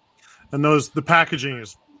 Vaporeon. Yeah, and the packaging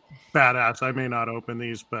is badass. I may not open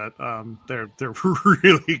these, but they're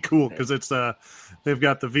really cool because it's they've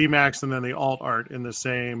got the VMAX and then the Alt Art in the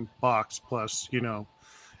same box, plus 8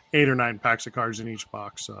 or 9 packs of cards in each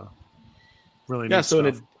box. Really neat So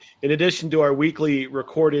stuff. in addition to our weekly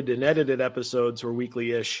recorded and edited episodes, or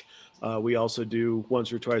weekly-ish, we also do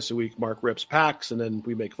once or twice a week Mark rips packs, and then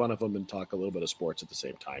we make fun of them and talk a little bit of sports at the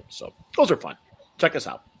same time. So those are fun. Check us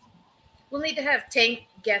out. We'll need to have Tank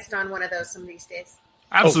guest on one of those some of these days.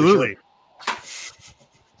 Absolutely.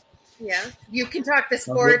 Yeah. You can talk the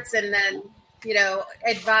sports and then,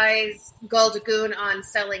 advise Goldagoon on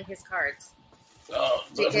selling his cards. Oh,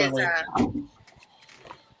 Because definitely.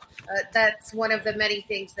 that's one of the many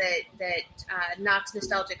things that Knox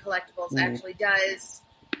Nostalgic Collectibles actually does.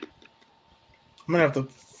 I'm gonna have to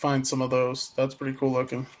find some of those. That's pretty cool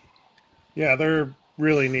looking. Yeah, they're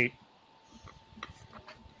really neat.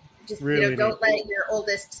 Just Really don't let your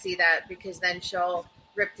oldest see that, because then she'll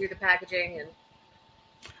rip through the packaging and.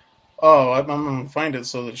 Oh, I'm gonna find it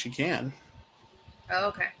so that she can. Oh,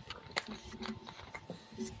 okay.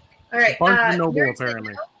 All right. Barnes & Noble, Nerds That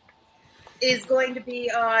apparently. Know is going to be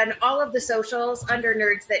on all of the socials under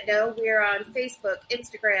Nerds That Know. We are on Facebook,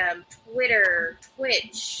 Instagram, Twitter,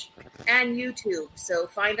 Twitch, and YouTube. So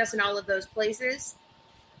find us in all of those places.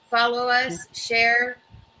 Follow us, share.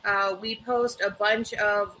 We post a bunch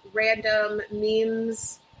of random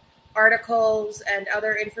memes, articles, and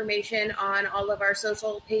other information on all of our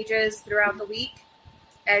social pages throughout the week.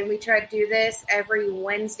 And we try to do this every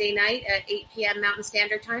Wednesday night at 8 p.m. Mountain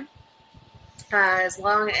Standard Time. As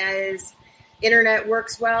long as internet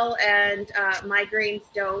works well and migraines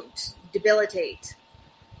don't debilitate.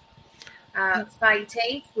 Find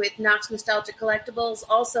Tank with Knox Nostalgic Collectibles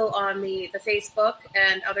also on the Facebook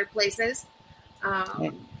and other places.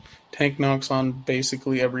 Tank Knox on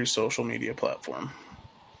basically every social media platform.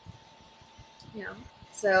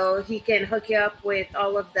 So he can hook you up with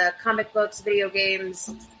all of the comic books, video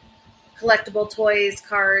games, collectible toys,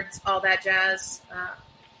 cards, all that jazz.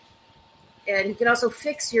 And he can also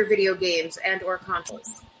fix your video games and or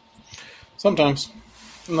consoles. Sometimes.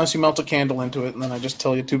 Unless you melt a candle into it, and then I just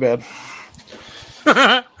tell you, too bad.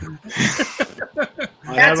 I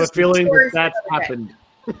have a feeling that's happened.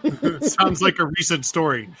 Sounds like a recent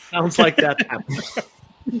story. Sounds like that happened.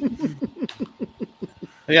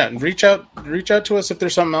 Yeah, and reach out to us if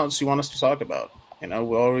there's something else you want us to talk about. You know,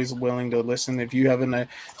 we're always willing to listen. If you have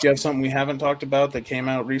something we haven't talked about that came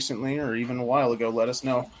out recently or even a while ago, let us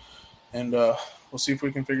know, and we'll see if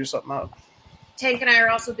we can figure something out. Tank and I are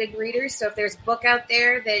also big readers, so if there's a book out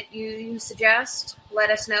there that you suggest, let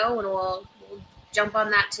us know, and we'll jump on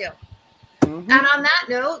that too. Mm-hmm. And on that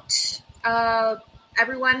note,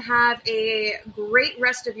 everyone have a great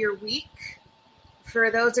rest of your week. For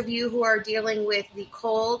those of you who are dealing with the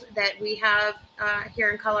cold that we have here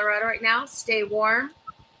in Colorado right now, stay warm.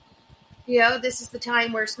 You know, this is the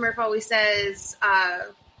time where Smurf always says,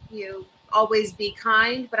 always be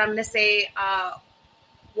kind, but I'm going to say,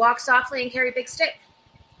 walk softly and carry a big stick.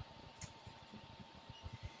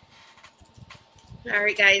 All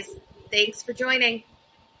right, guys. Thanks for joining.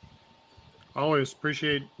 Always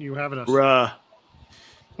appreciate you having us. Bruh.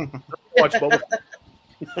 Watch both.